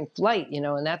of fight and flight,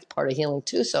 and that's part of healing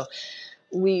too. So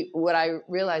what I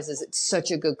realized is it's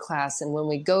such a good class. And when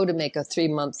we go to make a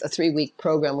 3-week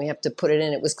program, we have to put it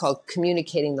in. It was called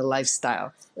Communicating the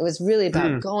Lifestyle. It was really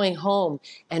about going home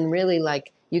and really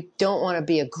you don't want to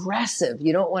be aggressive.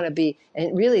 You don't want to be,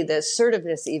 and really the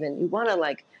assertiveness even, you want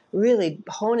to really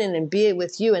hone in and be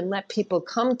with you and let people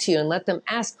come to you and let them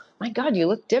ask, my God, you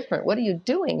look different. What are you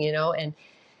doing? And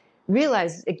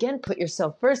realize, again, put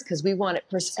yourself first, because we want it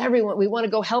for everyone. We want to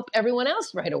go help everyone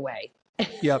else right away.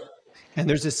 Yep. And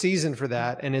there's a season for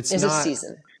that. And it's a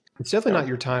season. It's definitely not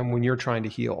your time when you're trying to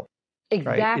heal.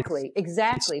 Exactly. Right?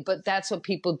 Exactly. But that's what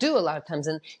people do a lot of times.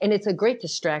 And it's a great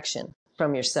distraction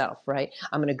from yourself, right?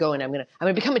 I'm going to go and I'm going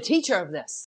to become a teacher of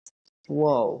this.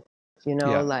 Whoa.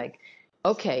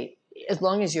 Okay, as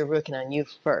long as you're working on you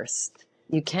first,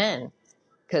 you can.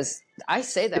 Because I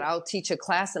say that I'll teach a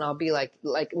class and I'll be like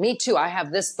me too. I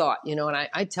have this thought, and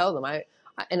I tell them,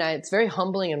 it's very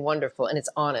humbling and wonderful, and it's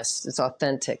honest. It's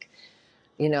authentic.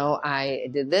 I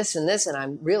did this and this, and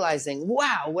I'm realizing,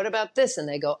 wow, what about this? And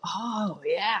they go, oh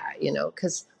yeah,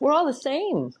 because we're all the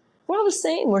same. We're all the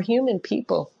same. We're human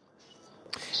people.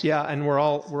 Yeah, and we're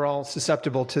all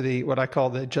susceptible to what I call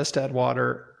the just add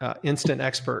water instant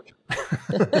expert.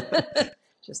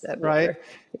 Just add water. Right?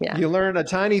 Yeah. You learn a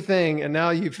tiny thing, and now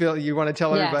you feel you want to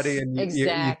tell everybody, and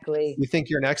you think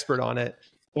you're an expert on it.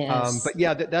 Yes. But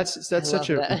yeah, that's such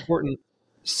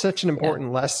an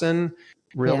important lesson,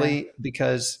 really,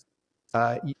 because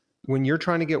when you're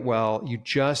trying to get well, you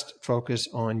just focus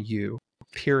on you.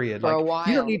 Period. For a while.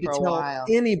 You don't need to tell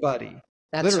anybody.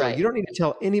 That's literally, right. you don't need to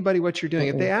tell anybody what you're doing.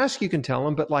 If they ask, you can tell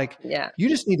them, but you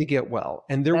just need to get well.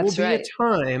 And there will be a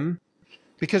time,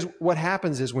 because what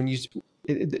happens is when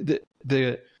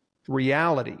the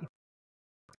reality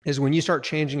is when you start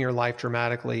changing your life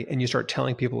dramatically and you start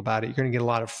telling people about it, you're going to get a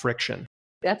lot of friction.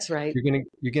 That's right. You're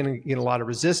going to get a lot of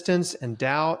resistance and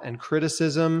doubt and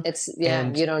criticism.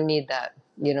 And you don't need that.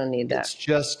 You don't need that. It's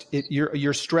just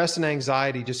your stress and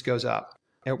anxiety just goes up.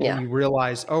 And when you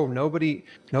realize, oh, nobody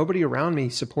around me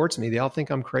supports me. They all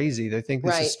think I'm crazy. They think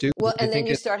this is stupid. Well, and then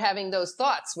you start having those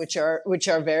thoughts, which are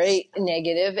very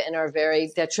negative and are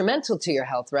very detrimental to your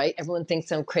health, right? Everyone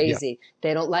thinks I'm crazy. Yeah.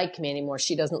 They don't like me anymore.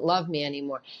 She doesn't love me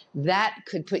anymore. That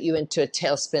could put you into a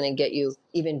tailspin and get you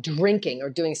even drinking or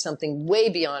doing something way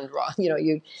beyond wrong.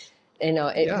 It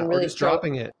can really or just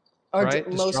dropping it. Or right?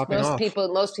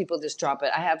 most people just drop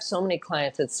it. I have so many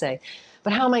clients that say,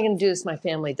 but how am I going to do this? My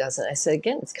family doesn't. I said,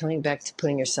 again, it's coming back to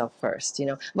putting yourself first,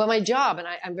 But my job, and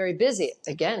I'm very busy.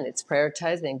 Again, it's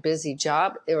prioritizing busy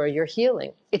job or your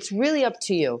healing. It's really up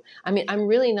to you. I mean, I'm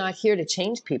really not here to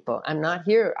change people. I'm not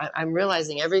here. I'm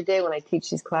realizing every day when I teach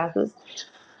these classes,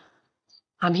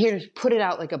 I'm here to put it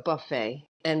out like a buffet.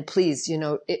 And please,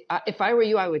 if I were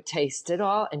you, I would taste it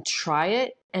all and try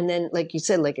it. And then, like you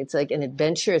said, it's like an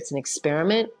adventure. It's an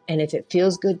experiment. And if it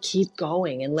feels good, keep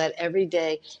going and let every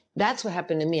day. That's what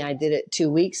happened to me. I did it 2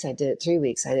 weeks. I did it 3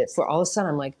 weeks. I did it 4. All of a sudden,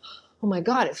 I'm like, oh my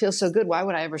God, it feels so good. Why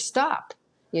would I ever stop?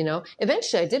 you know.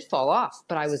 Eventually I did fall off,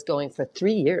 but I was going for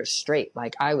 3 years straight.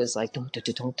 Like I was like, don't.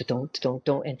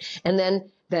 And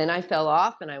then I fell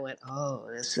off and I went, oh,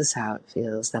 this is how it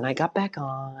feels. Then I got back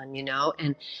on, you know,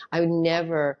 and I would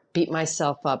never beat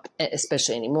myself up,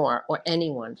 especially anymore, or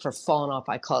anyone for falling off.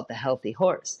 I call it the healthy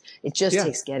horse. It just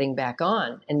takes getting back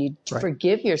on, and you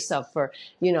forgive yourself for,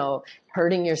 you know,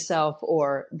 hurting yourself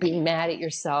or being mad at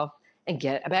yourself, and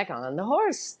get back on the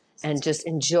horse and just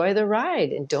enjoy the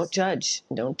ride, and don't judge.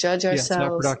 Don't judge ourselves. It's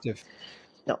not productive.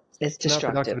 No, it's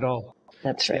destructive. Not productive at all.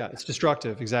 That's right. Yeah, it's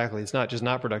destructive. Exactly. It's not just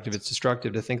not productive. It's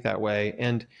destructive to think that way.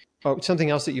 And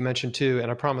something else that you mentioned too, and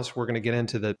I promise we're going to get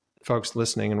into the folks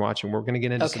listening and watching. We're going to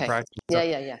get into some practice stuff.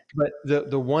 Yeah. But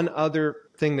the one other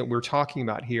thing that we're talking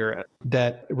about here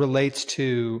that relates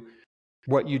to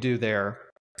what you do there,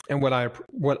 and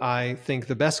what I think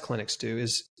the best clinics do,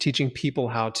 is teaching people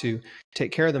how to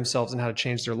take care of themselves and how to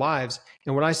change their lives.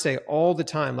 And what I say all the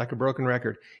time, like a broken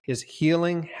record, is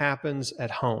healing happens at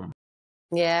home.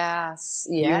 Yes.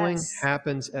 Healing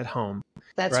happens at home.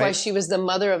 That's why she was the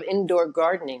mother of indoor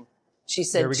gardening. She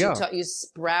said she taught you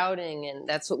sprouting, and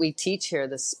that's what we teach here: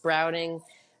 the sprouting,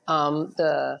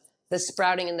 the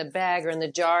sprouting in the bag or in the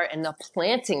jar, and the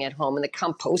planting at home, and the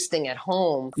composting at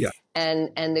home,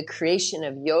 and the creation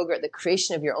of yogurt, the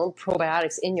creation of your own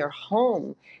probiotics in your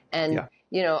home. And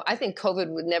you know, I think COVID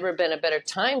would never have been a better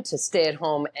time to stay at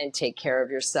home and take care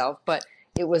of yourself, but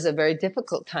it was a very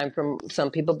difficult time for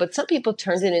some people. But some people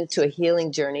turned it into a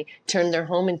healing journey, turned their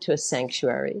home into a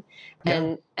sanctuary.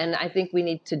 And I think we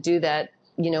need to do that,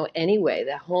 you know, anyway.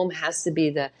 The home has to be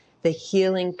the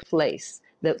healing place,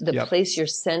 the place you're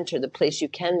centered, the place you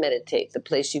can meditate, the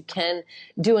place you can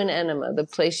do an enema, the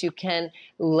place you can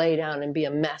lay down and be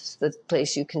a mess, the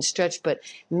place you can stretch. But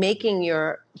making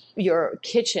your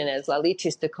kitchen, as Lalit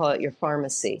used to call it, your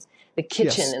pharmacy. The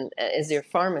kitchen is your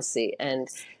pharmacy. And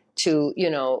to, you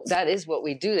know, that is what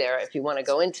we do there. If you want to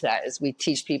go into that, is we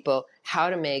teach people how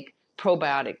to make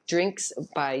probiotic drinks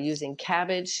by using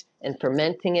cabbage and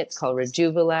fermenting it. It's called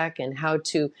Rejuvelac. And how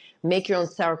to make your own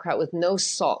sauerkraut with no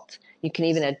salt. You can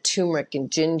even add turmeric and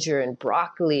ginger and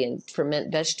broccoli and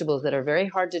ferment vegetables that are very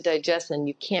hard to digest, and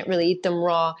you can't really eat them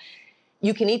raw.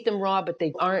 You can eat them raw, but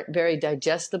they aren't very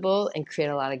digestible and create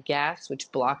a lot of gas,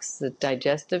 which blocks the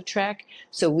digestive tract.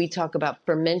 So we talk about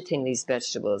fermenting these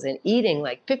vegetables and eating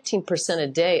like 15% a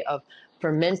day of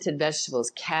fermented vegetables: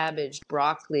 cabbage,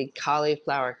 broccoli,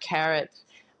 cauliflower, carrots.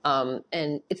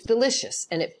 And it's delicious,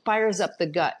 and it fires up the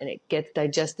gut, and it gets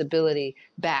digestibility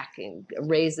back and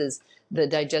raises the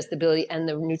digestibility and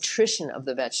the nutrition of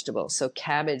the vegetable. So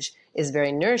cabbage is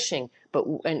very nourishing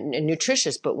and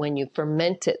nutritious, but when you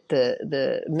ferment it,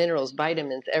 the minerals,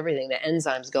 vitamins, everything, the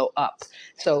enzymes go up.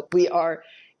 So we are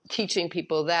teaching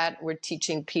people that. We're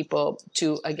teaching people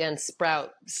to, again,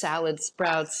 sprout salad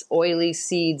sprouts, oily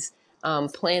seeds,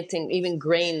 planting even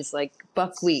grains like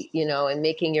buckwheat, you know, and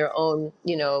making your own,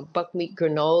 you know, buckwheat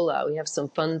granola. We have some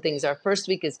fun things. Our first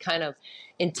week is kind of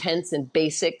intense and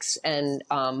basics and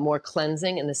more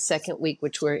cleansing. And the second week,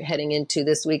 which we're heading into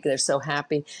this week, they're so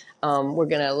happy. We're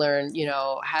going to learn, you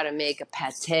know, how to make a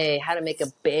pate, how to make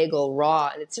a bagel raw.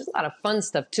 And it's just a lot of fun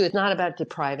stuff too. It's not about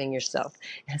depriving yourself.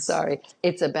 Sorry.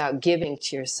 It's about giving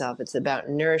to yourself. It's about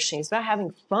nourishing. It's about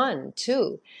having fun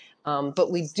too.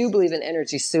 But we do believe in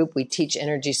energy soup. We teach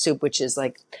energy soup, which is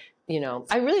like, you know,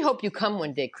 I really hope you come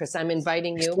one day, Chris. I'm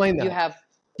inviting you. Explain that. You have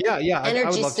energy I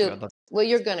would love soup. To. Well,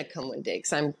 you're going to come one day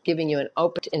because I'm giving you an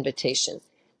open invitation.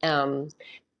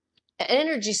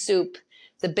 Energy soup.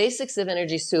 The basics of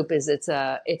energy soup is it's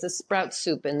a sprout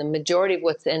soup, and the majority of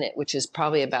what's in it, which is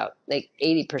probably about like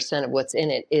 80% of what's in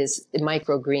it, is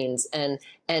microgreens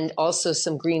and also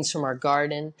some greens from our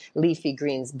garden, leafy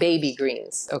greens, baby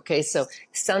greens. Okay, so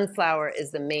sunflower is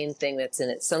the main thing that's in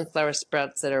it. Sunflower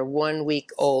sprouts that are 1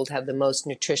 week old have the most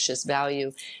nutritious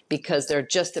value because they're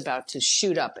just about to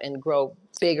shoot up and grow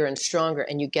bigger and stronger,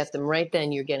 and you get them right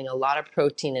then. You're getting a lot of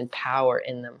protein and power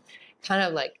in them, kind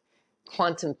of like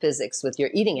quantum physics with you're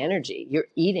eating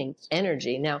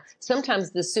energy. Now,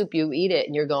 sometimes the soup, you eat it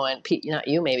and you're going, not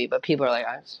you maybe, but people are like,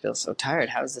 I just feel so tired.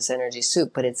 How's this energy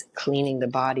soup? But it's cleaning the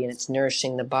body and it's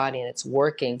nourishing the body and it's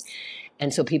working.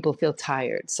 And so people feel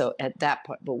tired. So at that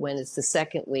point, but when it's the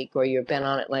second week or you've been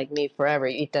on it like me forever,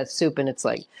 you eat that soup and it's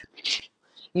like,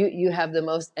 you have the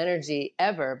most energy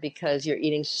ever because you're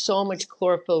eating so much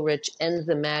chlorophyll-rich,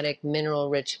 enzymatic,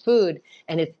 mineral-rich food,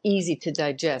 and it's easy to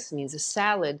digest. It means a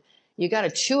salad, you got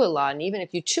to chew a lot. And even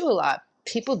if you chew a lot,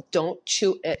 people don't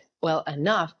chew it well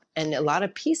enough. And a lot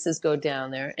of pieces go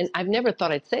down there. And I've never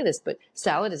thought I'd say this, but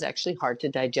salad is actually hard to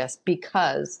digest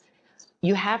because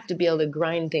you have to be able to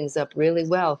grind things up really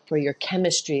well for your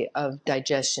chemistry of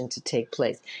digestion to take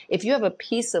place. If you have a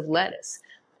piece of lettuce,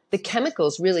 the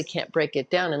chemicals really can't break it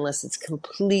down unless it's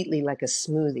completely like a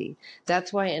smoothie.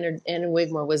 That's why Ann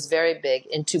Wigmore was very big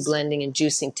into blending and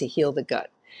juicing to heal the gut.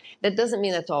 That doesn't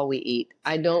mean that's all we eat.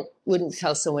 Wouldn't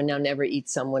tell someone now never eat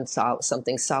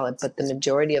something solid, but the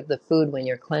majority of the food when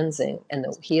you're cleansing and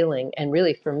the healing, and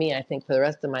really for me, I think for the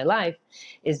rest of my life,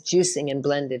 is juicing and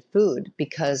blended food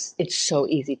because it's so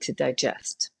easy to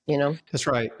digest, you know? That's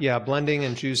right. Yeah. Blending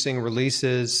and juicing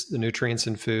releases the nutrients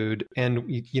in food.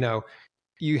 And,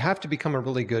 you have to become a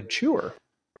really good chewer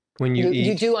when you eat.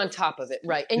 You do on top of it,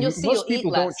 right? And you'll see most you'll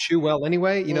people eat less. don't chew well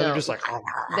anyway. No. They're just like,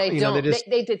 they don't.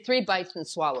 They Did 3 bites and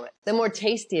swallow it. The more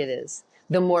tasty it is,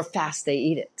 the more fast they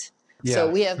eat it. Yeah. So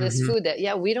we have this food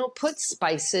that, we don't put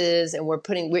spices, and we're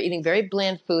eating very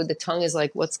bland food. The tongue is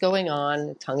like, what's going on?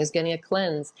 The tongue is getting a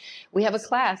cleanse. We have a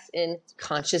class in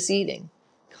conscious eating.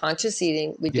 Conscious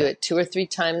eating. We do it 2 or 3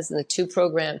 times in the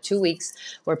 2 weeks,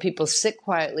 where people sit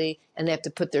quietly and they have to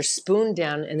put their spoon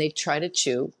down and they try to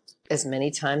chew as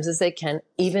many times as they can,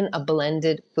 even a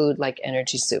blended food like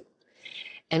energy soup.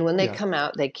 And when they come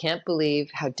out, they can't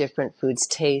believe how different foods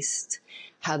taste,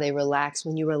 how they relax.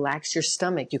 When you relax your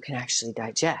stomach, you can actually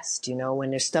digest.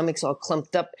 When your stomach's all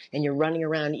clumped up and you're running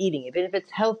around eating, even if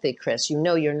it's healthy, Chris,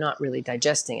 you're not really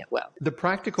digesting it well. The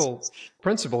practical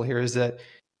principle here is that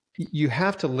you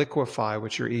have to liquefy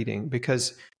what you're eating,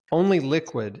 because only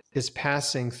liquid is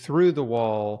passing through the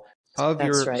wall of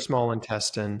your small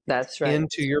intestine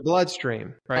into your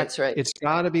bloodstream, right? That's right. It's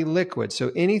got to be liquid.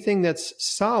 So anything that's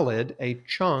solid, a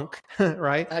chunk,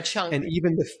 right? A chunk. And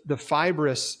even the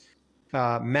fibrous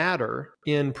matter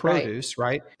in produce,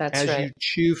 right? That's As you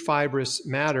chew fibrous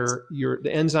matter, the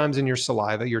enzymes in your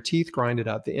saliva, your teeth grind it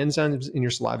up. The enzymes in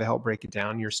your saliva help break it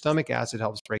down. Your stomach acid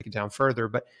helps break it down further.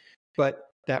 But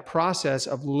that process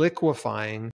of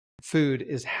liquefying food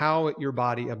is how your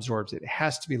body absorbs it. It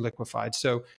has to be liquefied.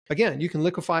 So again, you can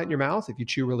liquefy it in your mouth if you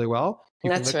chew really well. You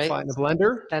can liquefy it in the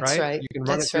blender, right? You can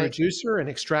run it through a juicer and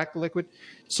extract the liquid.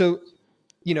 So,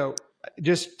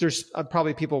 there's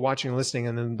probably people watching and listening,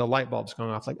 and then the light bulb's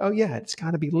going off like, oh yeah, it's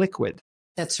got to be liquid.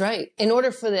 That's right. In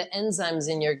order for the enzymes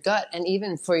in your gut, and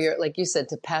even for your, like you said,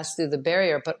 to pass through the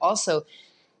barrier, but also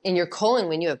in your colon,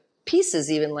 when you have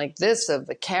pieces even like this of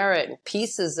a carrot and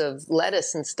pieces of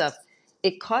lettuce and stuff,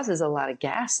 it causes a lot of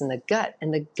gas in the gut.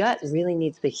 And the gut really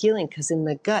needs the healing, because in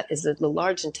the gut is the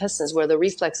large intestines where the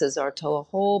reflexes are to the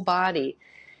whole body.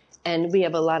 And we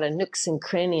have a lot of nooks and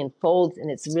crannies and folds,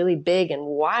 and it's really big and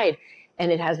wide.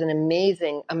 And it has an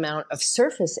amazing amount of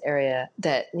surface area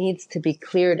that needs to be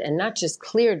cleared, and not just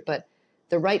cleared, but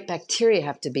the right bacteria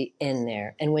have to be in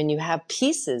there. And when you have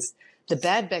pieces, the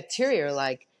bad bacteria are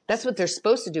like, that's what they're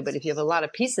supposed to do. But if you have a lot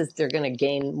of pieces, they're going to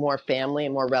gain more family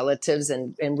and more relatives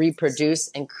and reproduce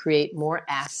and create more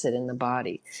acid in the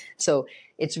body. So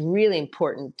it's really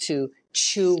important to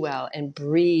chew well and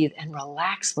breathe and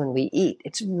relax when we eat.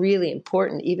 It's really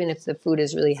important, even if the food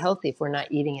is really healthy, if we're not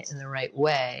eating it in the right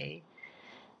way,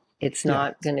 it's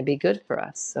not going to be good for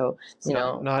us. So,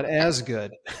 not as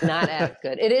good. Not as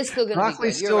good. It is still going to be good.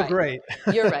 Broccoli's still great.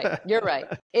 You're right.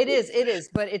 It is.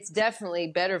 But it's definitely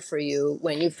better for you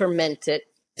when you ferment it,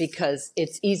 because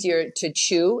it's easier to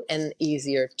chew and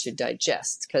easier to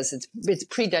digest, because it's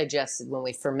pre-digested when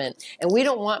we ferment. And we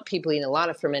don't want people eating a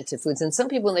lot of fermented foods. And some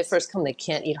people, when they first come, they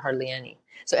can't eat hardly any.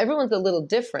 So everyone's a little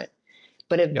different.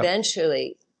 But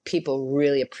eventually people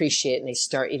really appreciate it and they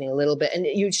start eating a little bit. And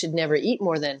you should never eat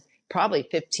more than probably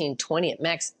 15, 20 at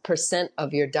max %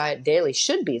 of your diet daily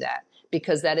should be that,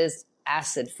 because that is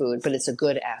acid food, but it's a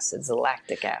good acid. It's a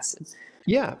lactic acid.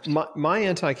 Yeah. My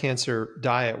anti-cancer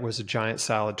diet was a giant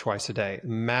salad twice a day,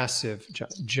 massive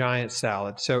giant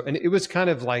salad. So, and it was kind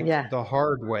of like the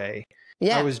hard way.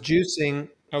 Yeah. I was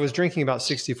drinking about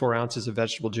 64 ounces of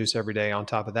vegetable juice every day on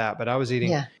top of that, but I was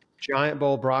eating giant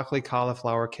bowl of broccoli,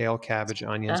 cauliflower, kale, cabbage,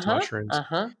 onions, mushrooms,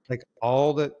 like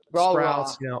all the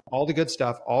sprouts, all the good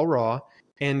stuff, all raw.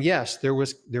 And yes, there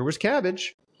was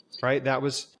cabbage, right? That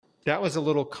was a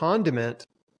little condiment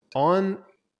on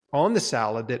the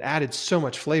salad that added so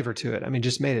much flavor to it. I mean,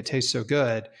 just made it taste so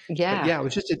good. Yeah. But yeah,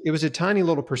 it was a tiny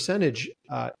little percentage.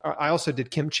 I also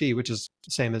did kimchi, which is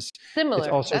the same as similar. It's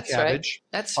also That's cabbage.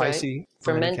 Right. That's spicy, right.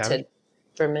 Fermented.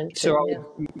 So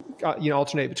I would,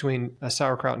 alternate between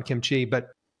sauerkraut and kimchi,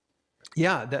 but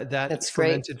yeah, that's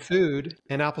fermented great. Food,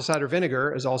 and apple cider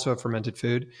vinegar is also a fermented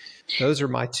food. Those are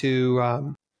my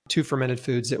two fermented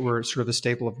foods that were sort of a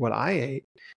staple of what I ate.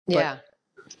 But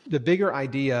the bigger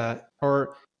idea,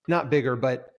 or not bigger,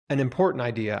 but an important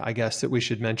idea, I guess, that we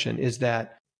should mention is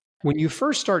that when you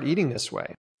first start eating this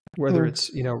way, whether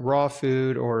it's, raw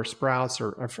food or sprouts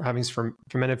or having some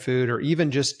fermented food or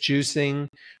even just juicing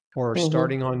or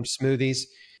starting on smoothies,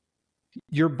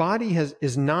 your body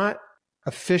is not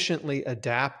efficiently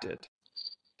adapted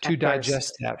to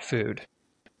digest that food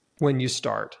when you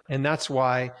start. And that's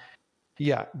why,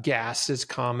 gas is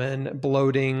common,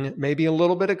 bloating, maybe a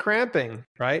little bit of cramping,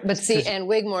 right? But see, Ann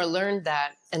Wigmore learned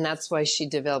that, and that's why she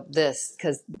developed this,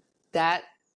 because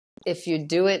if you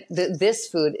do it, this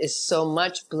food is so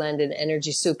much blended.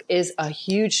 Energy soup is a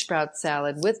huge sprout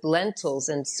salad with lentils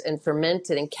and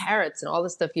fermented and carrots and all the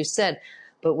stuff you said.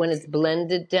 But when it's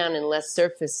blended down in less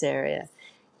surface area,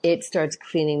 it starts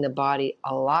cleaning the body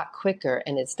a lot quicker,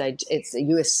 and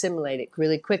you assimilate it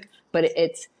really quick. But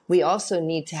we also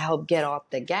need to help get off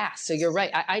the gas. So you're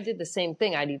right. I did the same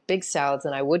thing. I'd eat big salads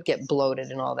and I would get bloated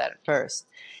and all that at first.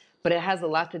 But it has a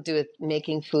lot to do with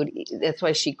making food. That's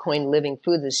why she coined living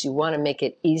foods, is you want to make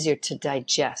it easier to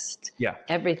digest. Yeah.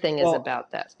 Everything is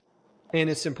about that. And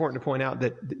it's important to point out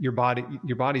that your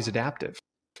body's adaptive.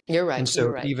 You're right. And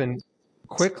so even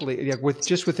quickly,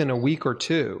 within a week or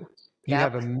two, you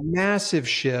have a massive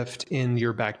shift in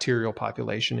your bacterial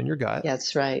population in your gut.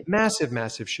 That's right. Massive,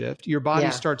 massive shift. Your body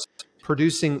starts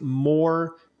producing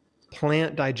more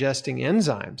plant digesting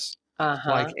enzymes.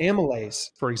 Like amylase,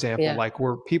 for example, like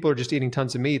where people are just eating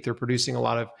tons of meat, they're producing a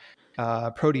lot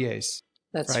of protease.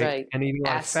 That's right. And eating a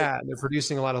lot of fat, they're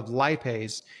producing a lot of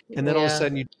lipase. And then all of a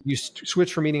sudden you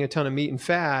switch from eating a ton of meat and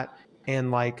fat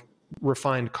and like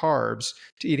refined carbs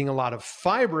to eating a lot of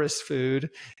fibrous food.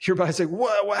 Your body's like,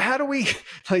 what? How do we,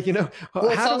 how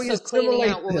do we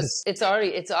assimilate this?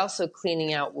 It's also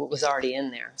cleaning out what was already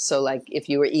in there. So like if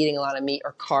you were eating a lot of meat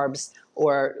or carbs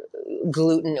or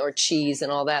gluten or cheese and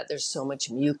all that, there's so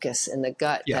much mucus in the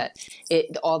gut that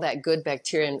all that good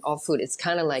bacteria and all food, it's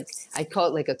kind of like, I call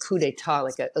it like a coup d'etat,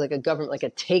 like a government, like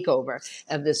a takeover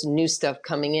of this new stuff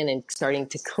coming in and starting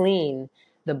to clean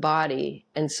the body.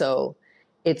 And so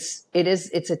it's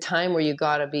a time where you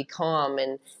got to be calm.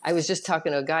 And I was just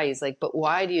talking to a guy, he's like, but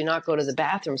why do you not go to the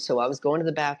bathroom? So I was going to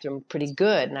the bathroom pretty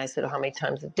good. And I said, how many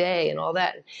times a day and all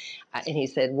that? And he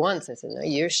said, once. I said, no,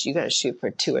 you got to shoot for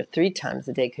 2 or 3 times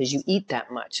a day because you eat that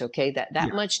much. Okay.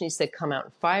 That much needs to come out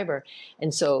in fiber.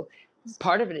 And so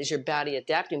part of it is your body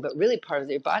adapting, but really part of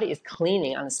your body is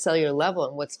cleaning on a cellular level.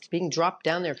 And what's being dropped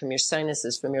down there from your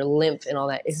sinuses, from your lymph and all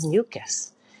that is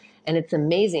mucus. And it's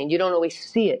amazing. You don't always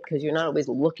see it because you're not always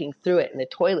looking through it in the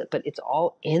toilet, but it's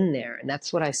all in there. And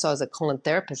that's what I saw as a colon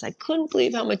therapist. I couldn't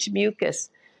believe how much mucus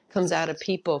comes out of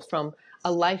people from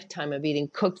a lifetime of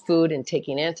eating cooked food and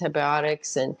taking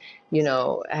antibiotics and,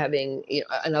 having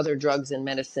and other drugs and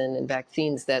medicine and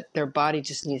vaccines, that their body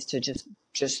just needs to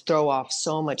just throw off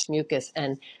so much mucus.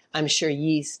 And I'm sure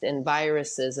yeast and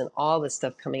viruses and all the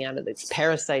stuff coming out of these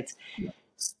parasites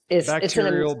is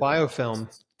bacterial biofilm.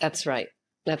 That's right.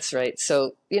 That's right.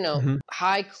 So,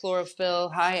 high chlorophyll,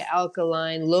 high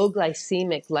alkaline, low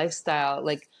glycemic lifestyle.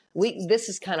 Like this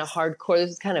is kind of hardcore.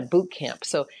 This is kind of boot camp.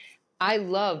 So I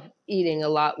love eating a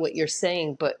lot what you're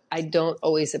saying, but I don't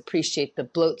always appreciate the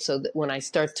bloat. So that when I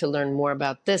start to learn more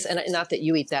about this, and not that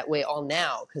you eat that way all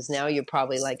now, because now you're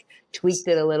probably like tweaked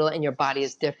it a little and your body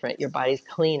is different. Your body's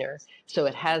cleaner. So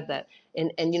it has that.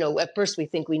 And at first we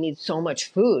think we need so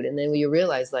much food. And then you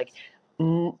realize like,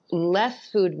 less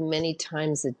food many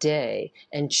times a day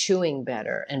and chewing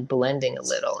better and blending a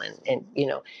little. And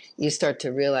you start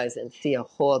to realize and see a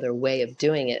whole other way of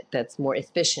doing it that's more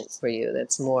efficient for you.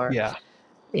 That's more,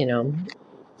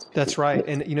 That's right.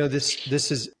 And,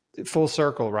 this is full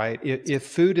circle, right? If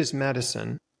food is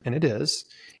medicine, and it is,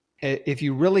 if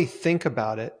you really think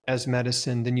about it as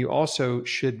medicine, then you also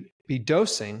should be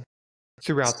dosing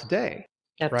throughout the day.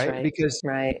 That's right. Because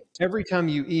every time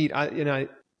you eat,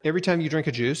 every time you drink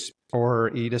a juice or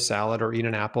eat a salad or eat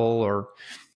an apple or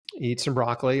eat some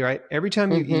broccoli, right? Every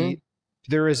time you eat,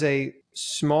 there is a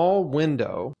small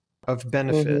window of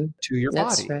benefit to your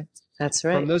body. That's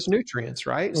right. From those nutrients,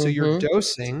 right? So you're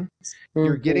dosing,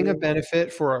 you're getting a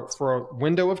benefit for a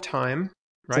window of time,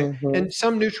 right? And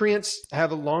some nutrients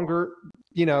have a longer,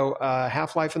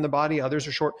 half-life in the body. Others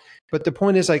are short. But the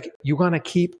point is like, you want to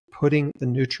keep putting the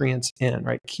nutrients in,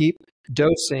 right? Keep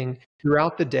dosing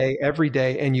throughout the day, every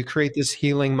day, and you create this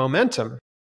healing momentum.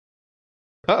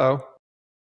 Uh-oh.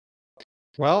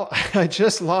 Well, I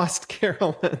just lost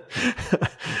Carolyn.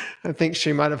 I think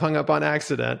she might have hung up on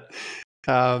accident.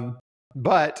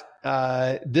 But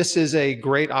this is a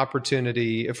great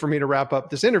opportunity for me to wrap up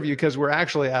this interview because we're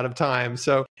actually out of time.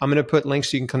 So I'm going to put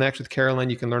links so you can connect with Carolyn.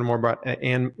 You can learn more about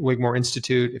Ann Wigmore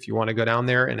Institute if you want to go down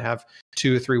there and have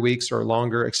 2 or 3 weeks or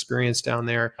longer experience down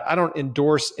there. I don't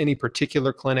endorse any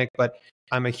particular clinic, but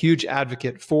I'm a huge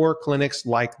advocate for clinics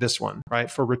like this one, right?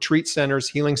 For retreat centers,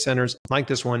 healing centers like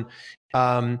this one,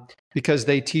 because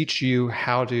they teach you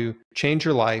how to change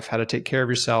your life, how to take care of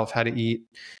yourself, how to eat,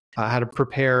 how to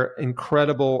prepare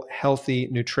incredible, healthy,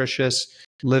 nutritious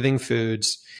living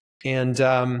foods. And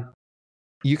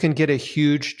you can get a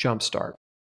huge jump start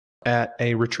at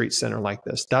a retreat center like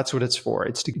this. That's what it's for.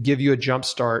 It's to give you a jump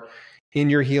start in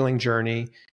your healing journey,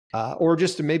 or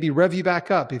just to maybe rev you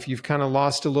back up if you've kind of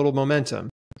lost a little momentum,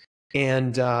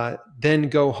 and then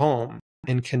go home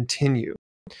and continue.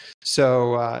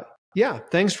 So yeah,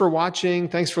 thanks for watching.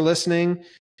 Thanks for listening.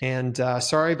 And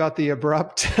sorry about the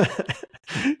abrupt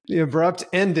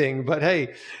ending, but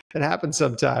hey, it happens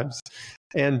sometimes.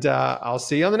 And I'll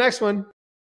see you on the next one.